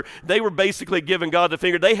 They were basically giving God the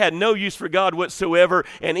finger. They had no use for God whatsoever,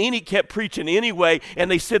 and Enoch kept preaching anyway, and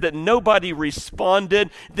they said that nobody responded,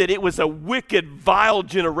 that it was a wicked, vile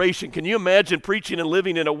generation. Can you imagine preaching and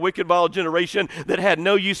living in a wicked, vile generation that had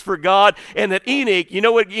no use for God? And that Enoch, you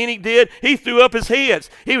know what Enoch did? He threw up his hands.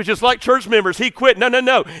 He was just like church members. He quit.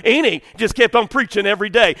 No. Enoch just kept on preaching every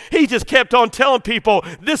day. He just kept on telling people,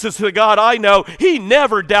 this is the God I know. He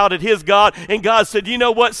never doubted his God, and God said, you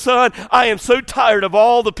know what, son? I am so tired of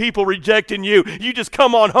all the people rejecting you. You just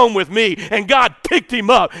come on home with me. And God picked him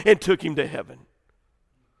up and took him to heaven.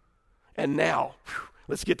 And now,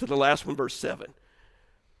 let's get to the last one, verse 7.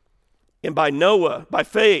 And by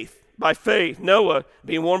faith, Noah,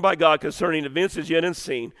 being warned by God concerning events as yet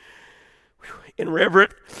unseen, in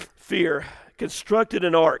reverent fear, constructed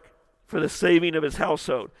an ark for the saving of his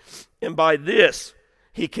household. And by this,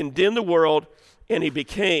 he condemned the world, and he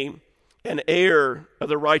became an heir of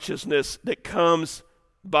the righteousness that comes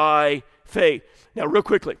by faith. Now, real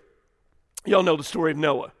quickly, y'all know the story of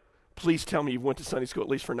Noah. Please tell me you went to Sunday school, at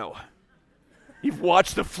least for Noah. You've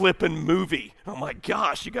watched the flippin' movie. Oh my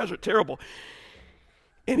gosh, you guys are terrible.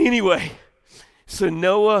 And anyway, so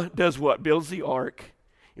Noah does what? Builds the ark.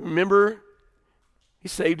 You remember, he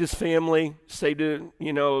saved his family, saved a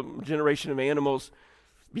generation of animals.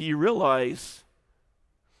 But you realize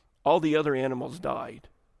all the other animals died.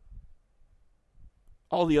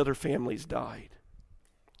 All the other families died.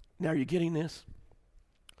 Now, are you getting this?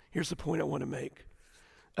 Here's the point I want to make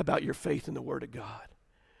about your faith in the Word of God.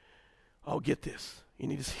 Oh, get this. You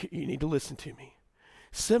need to listen to me.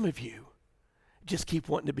 Some of you just keep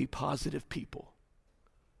wanting to be positive people.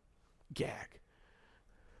 Gag.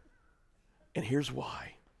 And here's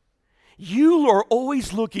why. You are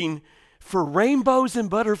always looking for rainbows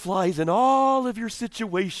and butterflies in all of your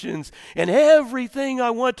situations, and everything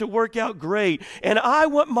I want to work out great, and I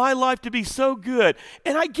want my life to be so good.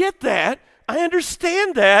 And I get that. I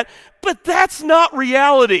understand that, but that's not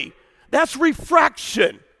reality. That's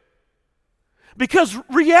refraction. Because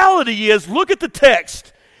reality is, look at the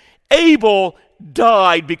text. Abel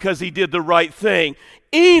died because he did the right thing.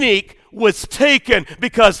 Enoch was taken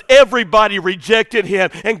because everybody rejected him.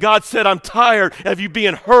 And God said, I'm tired of you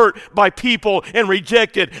being hurt by people and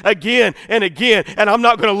rejected again and again. And I'm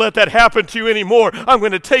not going to let that happen to you anymore. I'm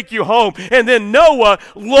going to take you home. And then Noah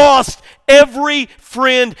lost every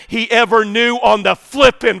friend he ever knew on the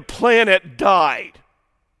flippin' planet died.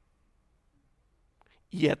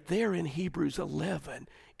 Yet there in Hebrews 11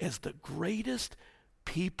 is the greatest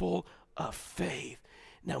people of faith.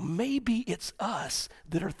 Now, maybe it's us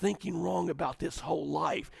that are thinking wrong about this whole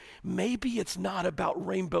life. Maybe it's not about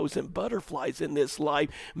rainbows and butterflies in this life.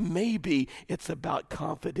 Maybe it's about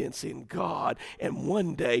confidence in God. And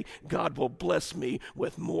one day, God will bless me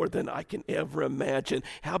with more than I can ever imagine.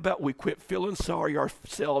 How about we quit feeling sorry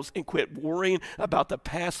ourselves and quit worrying about the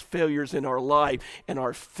past failures in our life, and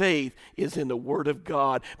our faith is in the Word of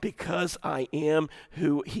God, because I am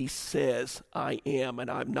who He says I am,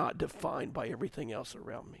 and I'm not defined by everything else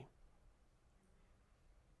around me.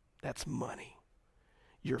 That's money.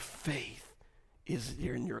 Your faith is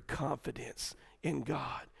in your confidence in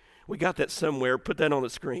God. We got that somewhere. Put that on the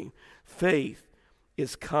screen. Faith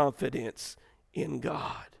is confidence in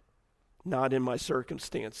God, not in my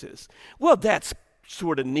circumstances. Well, that's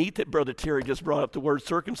sort of neat that Brother Terry just brought up the word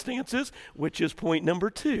circumstances, which is point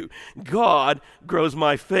number 2. God grows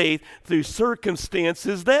my faith through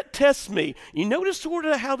circumstances that test me. You notice sort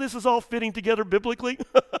of how this is all fitting together biblically?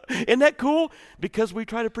 Isn't that cool? Because we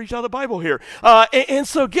try to preach out of the Bible here. And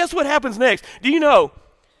so guess what happens next? Do you know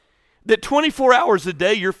that 24 hours a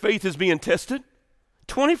day your faith is being tested?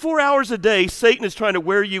 24 hours a day Satan is trying to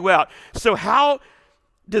wear you out. So how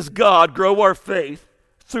does God grow our faith?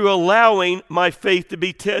 Through allowing my faith to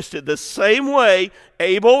be tested. The same way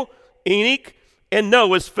Abel, Enoch, and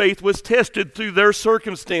Noah's faith was tested through their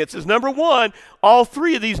circumstances. Number 1, all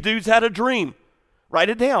 3 of these dudes had a dream. Write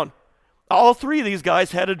it down. All 3 of these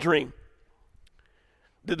guys had a dream.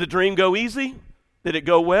 Did the dream go easy? Did it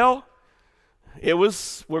go well? We're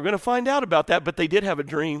going to find out about that, but they did have a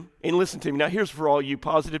dream. And listen to me. Now here's for all you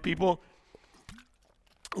positive people.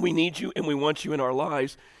 We need you and we want you in our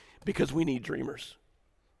lives because we need dreamers.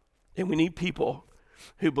 And we need people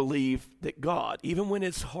who believe that God, even when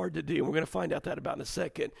it's hard to do, and we're going to find out that about in a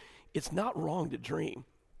second, it's not wrong to dream.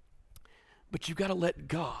 But you've got to let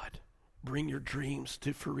God bring your dreams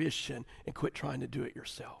to fruition and quit trying to do it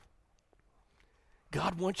yourself.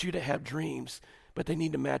 God wants you to have dreams, but they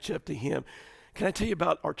need to match up to Him. Can I tell you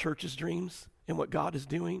about our church's dreams and what God is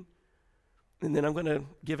doing? And then I'm going to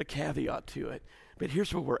give a caveat to it. But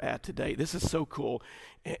here's where we're at today. This is so cool,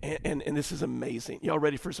 and this is amazing. Y'all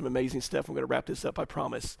ready for some amazing stuff? I'm going to wrap this up, I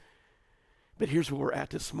promise. But here's where we're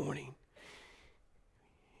at this morning.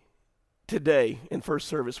 Today, in first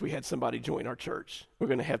service, we had somebody join our church. We're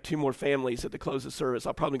going to have 2 more families at the close of service.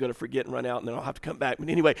 I'll probably go to forget and run out, and then I'll have to come back. But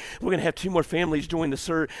anyway, we're going to have 2 more families join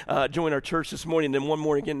our church this morning, and then 1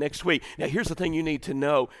 more again next week. Now, here's the thing you need to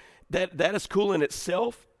know. That is cool in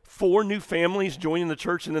itself. 4 new families joining the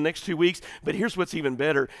church in the next 2 weeks. But here's what's even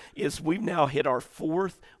better is we've now hit our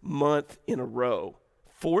 4th month in a row.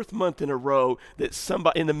 4th month in a row that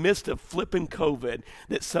somebody, in the midst of flipping COVID,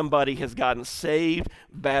 that somebody has gotten saved,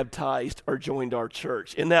 baptized, or joined our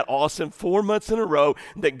church. Isn't that awesome? 4 months in a row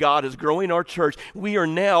that God is growing our church. We are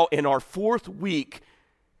now in our 4th week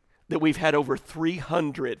that we've had over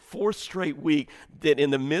 300, 4th straight week that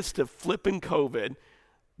in the midst of flipping COVID.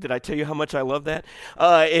 Did I tell you how much I love that?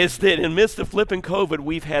 Is that in the midst of flipping COVID,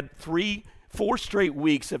 we've had 4 straight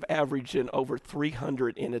weeks of averaging over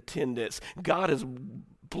 300 in attendance. God is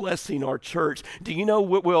blessing our church. Do you know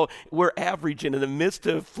what we're averaging in the midst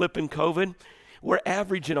of flipping COVID? We're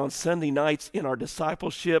averaging on Sunday nights in our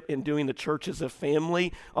discipleship and doing the church as a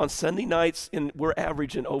family. On Sunday nights, we're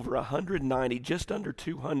averaging over 190, just under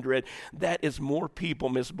 200. That is more people,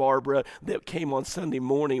 Miss Barbara, that came on Sunday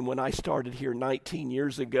morning when I started here 19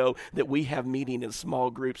 years ago, that we have meeting in small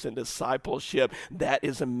groups and discipleship. That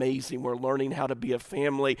is amazing. We're learning how to be a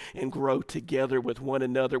family and grow together with one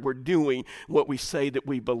another. We're doing what we say that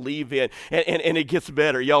we believe in. And it gets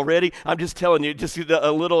better. Y'all ready? I'm just telling you, just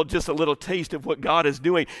a little taste of what God is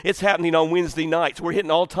doing. It's happening on Wednesday nights. We're hitting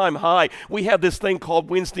all-time high. We have this thing called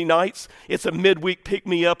Wednesday nights. It's a midweek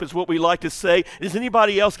pick-me-up is what we like to say. Does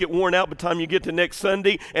anybody else get worn out by the time you get to next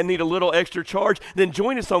Sunday and need a little extra charge? Then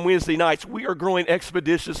join us on Wednesday nights. We are growing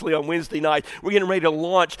expeditiously on Wednesday nights. We're getting ready to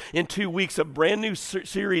launch in 2 weeks a brand new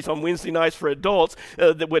series on Wednesday nights for adults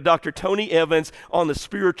with Dr. Tony Evans on the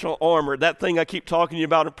spiritual armor. That thing I keep talking to you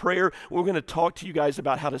about in prayer, we're going to talk to you guys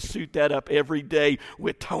about how to suit that up every day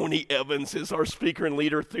with Tony Evans as our speaker and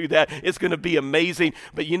leader through that. It's going to be amazing.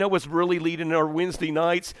 But you know what's really leading our Wednesday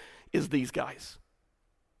nights is these guys.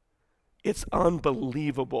 It's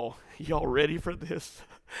unbelievable. Y'all ready for this?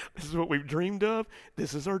 This is what we've dreamed of.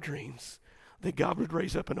 This is our dreams. That God would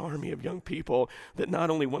raise up an army of young people that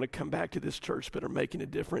not only want to come back to this church, but are making a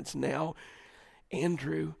difference now.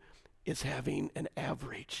 Andrew is having an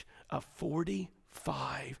average of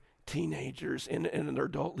 45 teenagers and their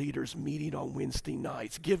adult leaders meeting on Wednesday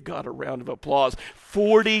nights. Give God a round of applause.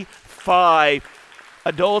 45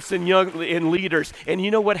 Adults and young and leaders. And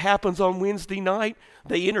you know what happens on Wednesday night?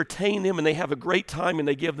 They entertain them and they have a great time and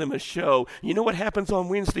they give them a show. You know what happens on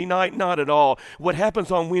Wednesday night? Not at all. What happens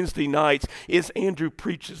on Wednesday nights is Andrew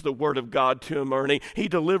preaches the word of God to them, Ernie. He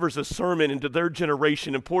delivers a sermon into their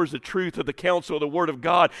generation and pours the truth of the counsel of the word of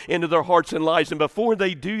God into their hearts and lives. And before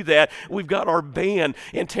they do that, we've got our band,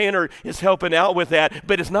 and Tanner is helping out with that.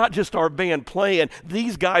 But it's not just our band playing.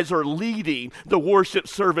 These guys are leading the worship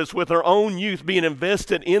service with their own youth being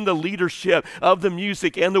invested in the leadership of the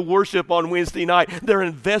music and the worship on Wednesday night. They're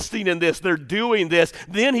investing in this. They're doing this.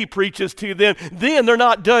 Then he preaches to them. Then they're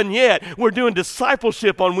not done yet. We're doing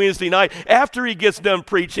discipleship on Wednesday night. After he gets done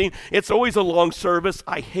preaching, it's always a long service.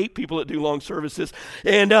 I hate people that do long services.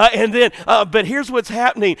 But here's what's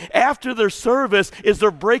happening. After their service is they're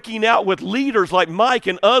breaking out with leaders like Mike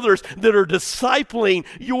and others that are discipling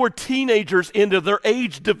your teenagers into their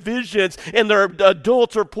age divisions, and their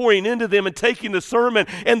adults are pouring into them and taking the sermon,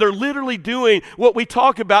 and they're literally doing what we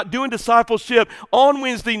talk about, doing discipleship on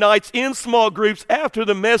Wednesday nights in small groups after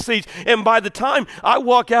the message. And by the time I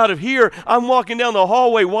walk out of here, I'm walking down the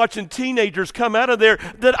hallway watching teenagers come out of there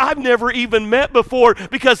that I've never even met before,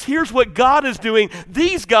 because here's what God is doing.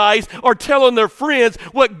 These guys are telling their friends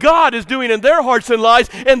what God is doing in their hearts and lives,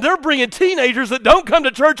 and they're bringing teenagers that don't come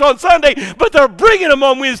to church on Sunday, but they're bringing them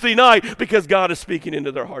on Wednesday night because God is speaking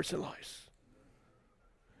into their hearts and lives.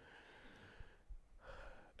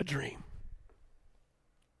 A dream.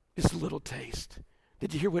 Just a little taste.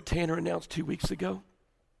 Did you hear what Tanner announced 2 weeks ago?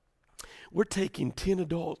 We're taking 10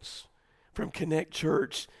 adults from Connect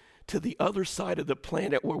Church to the other side of the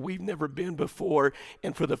planet where we've never been before.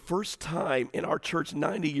 And for the first time in our church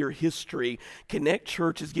 90-year history, Connect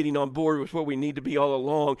Church is getting on board with what we need to be all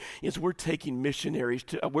along, is we're taking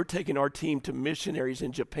our team to missionaries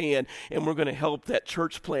in Japan, and we're going to help that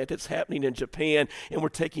church plant that's happening in Japan, and we're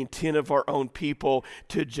taking 10 of our own people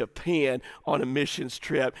to Japan on a missions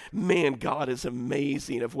trip. Man, God is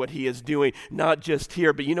amazing of what he is doing, not just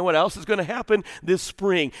here, but you know what else is going to happen this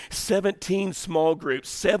spring? 17 small groups,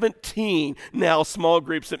 17 now small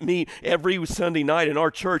groups that meet every Sunday night in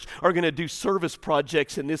our church are going to do service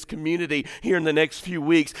projects in this community here in the next few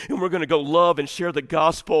weeks. And we're going to go love and share the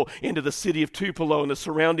gospel into the city of Tupelo and the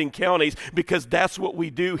surrounding counties, because that's what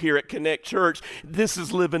we do here at Connect Church. This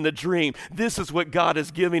is living the dream. This is what God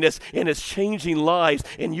is giving us, and it's changing lives,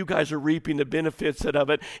 and you guys are reaping the benefits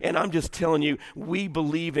of it. And I'm just telling you, we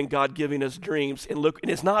believe in God giving us dreams. And look,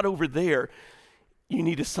 and it's not over there. You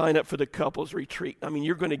need to sign up for the couples retreat. I mean,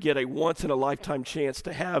 you're going to get a once-in-a-lifetime chance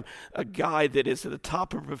to have a guy that is at the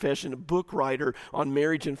top of a profession, a book writer on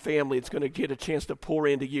marriage and family. It's going to get a chance to pour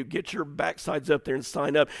into you. Get your backsides up there and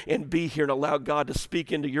sign up and be here and allow God to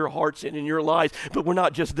speak into your hearts and in your lives. But we're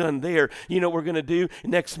not just done there. You know what we're going to do?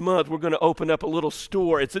 Next month, we're going to open up a little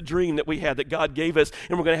store. It's a dream that we had that God gave us,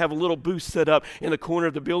 and we're going to have a little booth set up in the corner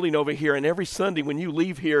of the building over here. And every Sunday when you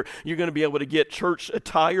leave here, you're going to be able to get church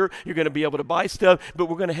attire. You're going to be able to buy stuff. But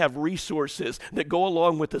we're going to have resources that go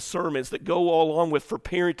along with the sermons, that go along with for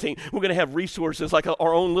parenting. We're going to have resources like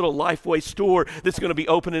our own little Lifeway store that's going to be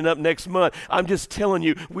opening up next month. I'm just telling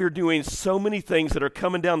you, we're doing so many things that are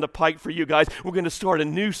coming down the pike for you guys. We're going to start a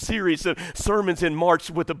new series of sermons in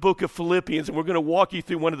March with the book of Philippians, and we're going to walk you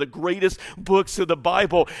through one of the greatest books of the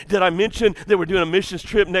Bible. Did I mention that we're doing a missions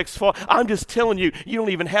trip next fall? I'm just telling you, you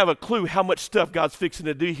don't even have a clue how much stuff God's fixing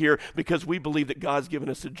to do here, because we believe that God's given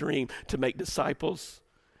us a dream to make disciples,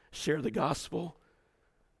 share the gospel,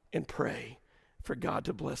 and pray for God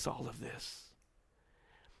to bless all of this.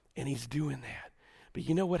 And he's doing that. But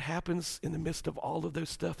you know what happens in the midst of all of those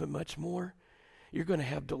stuff and much more? You're going to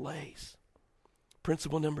have delays.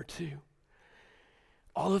 Principle number 2.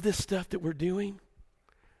 All of this stuff that we're doing,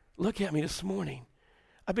 look at me this morning.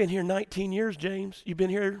 I've been here 19 years, James. You've been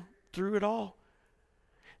here through it all.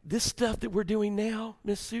 This stuff that we're doing now,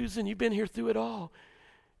 Miss Susan, you've been here through it all.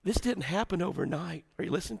 This didn't happen overnight. Are you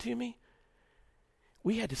listening to me?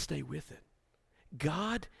 We had to stay with it.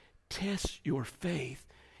 God tests your faith.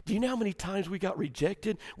 Do you know how many times we got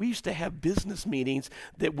rejected? We used to have business meetings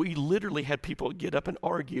that we literally had people get up and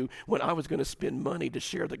argue when I was going to spend money to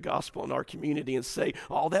share the gospel in our community and say,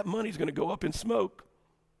 all that money's going to go up in smoke.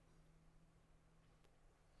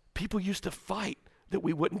 People used to fight that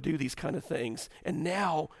we wouldn't do these kind of things. And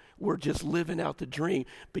now we're just living out the dream.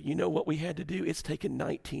 But you know what we had to do? It's taken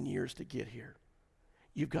 19 years to get here.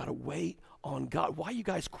 You've got to wait on God. Why you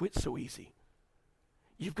guys quit so easy?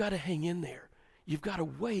 You've got to hang in there. You've got to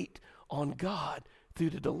wait on God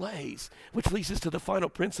through the delays, which leads us to the final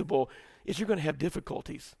principle, is you're going to have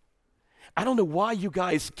difficulties. I don't know why you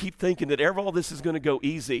guys keep thinking that all this is going to go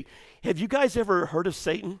easy. Have you guys ever heard of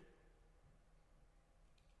Satan?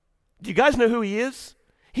 Do you guys know who he is?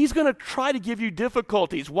 He's going to try to give you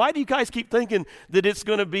difficulties. Why do you guys keep thinking that it's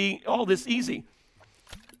going to be all this easy?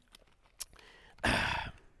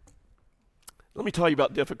 Let me tell you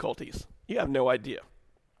about difficulties. You have no idea.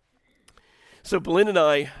 So Belinda and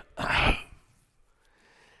I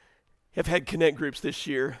have had connect groups this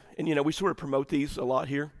year, and we sort of promote these a lot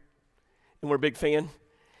here, and we're a big fan.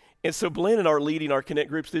 And so Belinda and I are leading our connect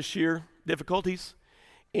groups this year, difficulties,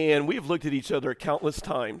 and we have looked at each other countless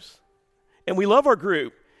times. And we love our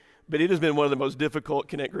group, but it has been one of the most difficult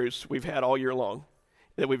connect groups we've had all year long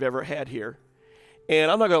that we've ever had here. And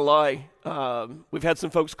I'm not going to lie, we've had some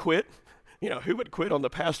folks quit. Who would quit on the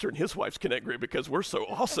pastor and his wife's connect group because we're so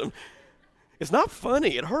awesome? It's not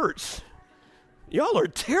funny. It hurts. Y'all are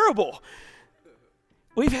terrible.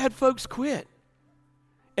 We've had folks quit.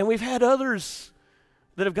 And we've had others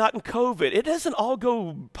that have gotten COVID. It doesn't all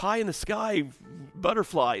go pie in the sky,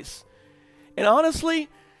 butterflies. And honestly,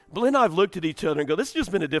 Belinda and I have looked at each other and go, this has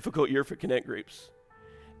just been a difficult year for connect groups.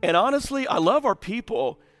 And honestly, I love our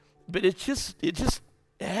people, but it just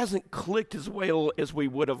hasn't clicked as well as we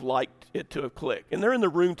would have liked it to have clicked. And they're in the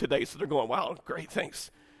room today, so they're going, wow, great,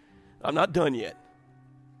 thanks. I'm not done yet.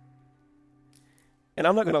 And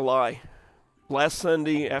I'm not going to lie. Last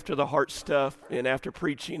Sunday, after the heart stuff and after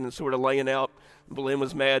preaching and sort of laying out, Belinda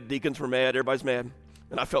was mad, deacons were mad, everybody's mad,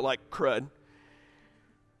 and I felt like crud.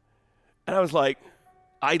 And I was like,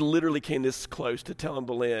 I literally came this close to telling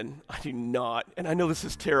Belinda, I do not, and I know this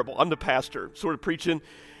is terrible. I'm the pastor, sort of preaching,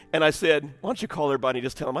 and I said, why don't you call everybody and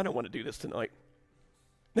just tell them I don't want to do this tonight.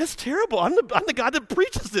 That's terrible. I'm the guy that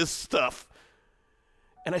preaches this stuff.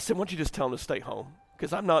 And I said, why don't you just tell them to stay home?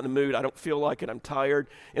 Because I'm not in the mood. I don't feel like it. I'm tired.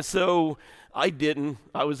 And so I didn't.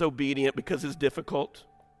 I was obedient because it's difficult.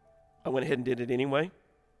 I went ahead and did it anyway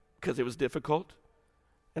because it was difficult.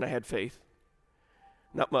 And I had faith.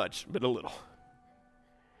 Not much, but a little.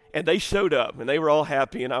 And they showed up, and they were all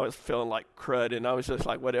happy, and I was feeling like crud, and I was just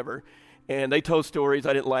like, whatever. And they told stories.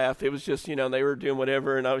 I didn't laugh. It was just, they were doing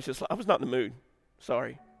whatever, and I was not in the mood.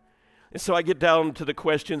 Sorry. And so I get down to the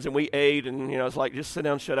questions, and we ate, and, I was like, just sit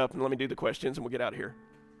down, shut up, and let me do the questions, and we'll get out of here.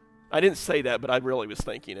 I didn't say that, but I really was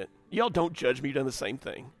thinking it. Y'all don't judge me. You've done the same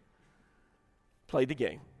thing. Played the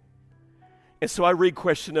game. And so I read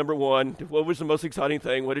question number 1. What was the most exciting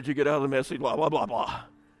thing? What did you get out of the message? Blah, blah, blah, blah.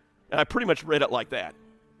 And I pretty much read it like that.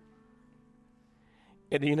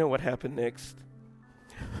 And do you know what happened next?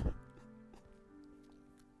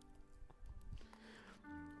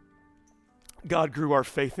 God grew our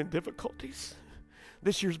faith in difficulties.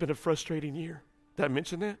 This year's been a frustrating year. Did I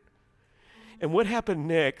mention that? And what happened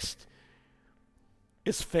next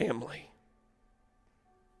is family.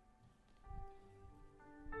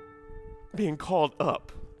 Being called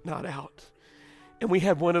up, not out. And we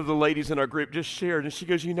had one of the ladies in our group just shared, and she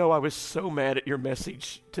goes, I was so mad at your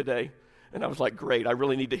message today. And I was like, great, I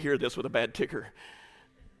really need to hear this with a bad ticker.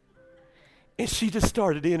 And she just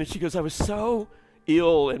started in, and she goes, I was so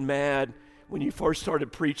ill and mad when you first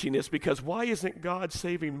started preaching this because why isn't God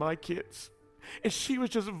saving my kids? And she was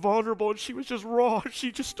just vulnerable, and she was just raw.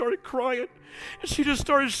 She just started crying, and she just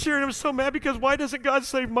started sharing. I was so mad because why doesn't God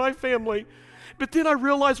save my family? But then I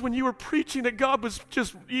realized when you were preaching that God was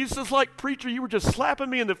just like, preacher, you were just slapping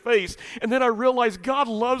me in the face. And then I realized God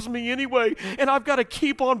loves me anyway, and I've got to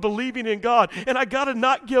keep on believing in God, and I got to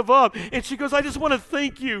not give up. And she goes, I just want to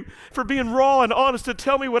thank you for being raw and honest to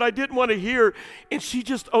tell me what I didn't want to hear. And she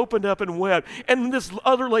just opened up and wept. And this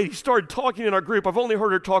other lady started talking in our group. I've only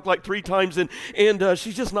heard her talk like 3 times, and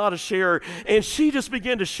she's just not a sharer. And she just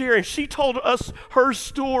began to share, and she told us her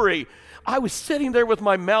story. I was sitting there with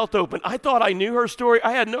my mouth open. I thought I knew her story.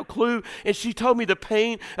 I had no clue. And she told me the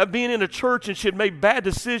pain of being in a church, and she had made bad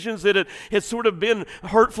decisions that had sort of been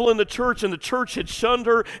hurtful in the church, and the church had shunned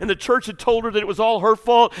her, and the church had told her that it was all her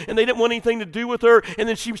fault, and they didn't want anything to do with her. And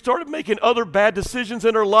then she started making other bad decisions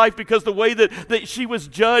in her life because the way that she was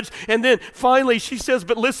judged. And then finally she says,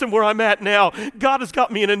 but listen where I'm at now. God has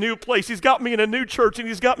got me in a new place. He's got me in a new church, and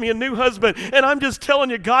he's got me a new husband. And I'm just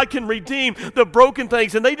telling you, God can redeem the broken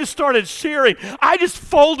things. And they just started sharing. I just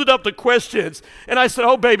folded up the questions, and I said,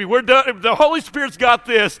 oh baby, we're done. The Holy Spirit's got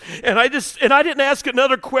this. And I didn't ask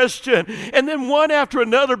another question. And then one after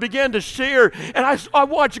another began to share, and I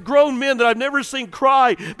watched grown men that I've never seen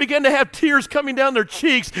cry begin to have tears coming down their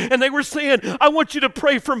cheeks, and they were saying, I want you to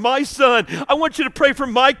pray for my son. I want you to pray for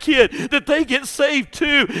my kid that they get saved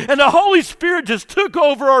too. And the Holy Spirit just took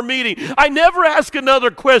over our meeting. I never asked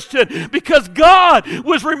another question because God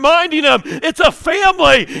was reminding them, it's a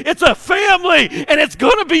family. It's a family, and it's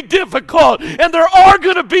going to be difficult, and there are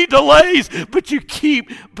going to be delays, but you keep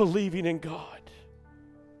believing in God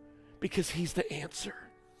because he's the answer.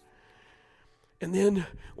 And then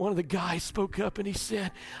one of the guys spoke up and he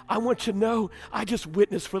said, I want you to know I just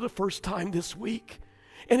witnessed for the first time this week.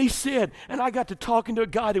 And he said, and I got to talking to a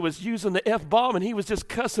guy that was using the F-bomb, and he was just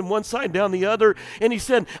cussing one side and down the other. And he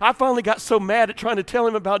said, I finally got so mad at trying to tell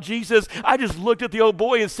him about Jesus, I just looked at the old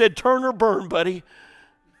boy and said, turn or burn, buddy.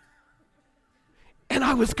 And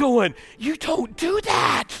I was going, you don't do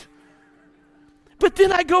that. But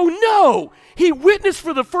then I go, no, he witnessed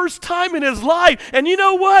for the first time in his life. And you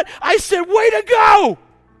know what? I said, way to go.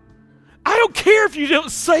 I don't care if you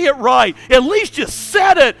don't say it right. At least you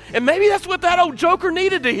said it. And maybe that's what that old joker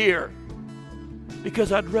needed to hear.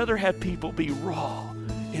 Because I'd rather have people be raw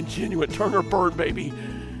and genuine. Turn or burn, baby.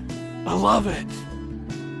 I love it.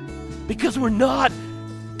 Because we're not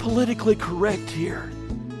politically correct here.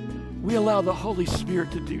 We allow the Holy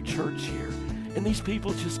Spirit to do church here. And these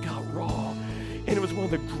people just got raw. And it was one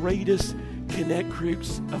of the greatest connect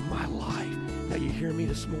groups of my life. Now you hear me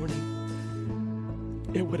this morning?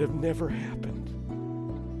 It would have never happened.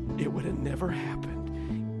 It would have never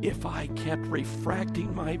happened if I kept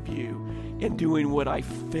refracting my view and doing what I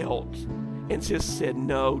felt and just said,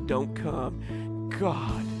 no, don't come.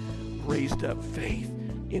 God raised up faith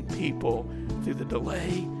in people through the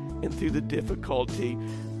delay and through the difficulty.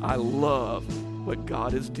 I love what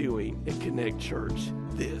God is doing at Connect Church.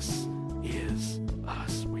 This is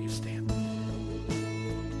us. Will you stand?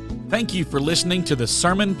 Thank you for listening to the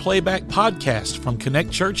Sermon Playback Podcast from Connect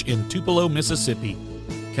Church in Tupelo, Mississippi.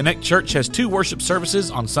 Connect Church has 2 worship services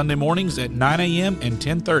on Sunday mornings at 9 a.m. and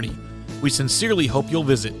 10:30. We sincerely hope you'll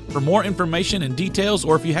visit. For more information and details,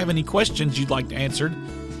 or if you have any questions you'd like answered,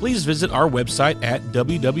 please visit our website at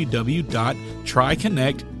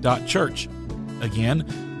www.triconnect.church. Again,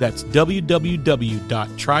 that's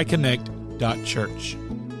www.triconnect.church.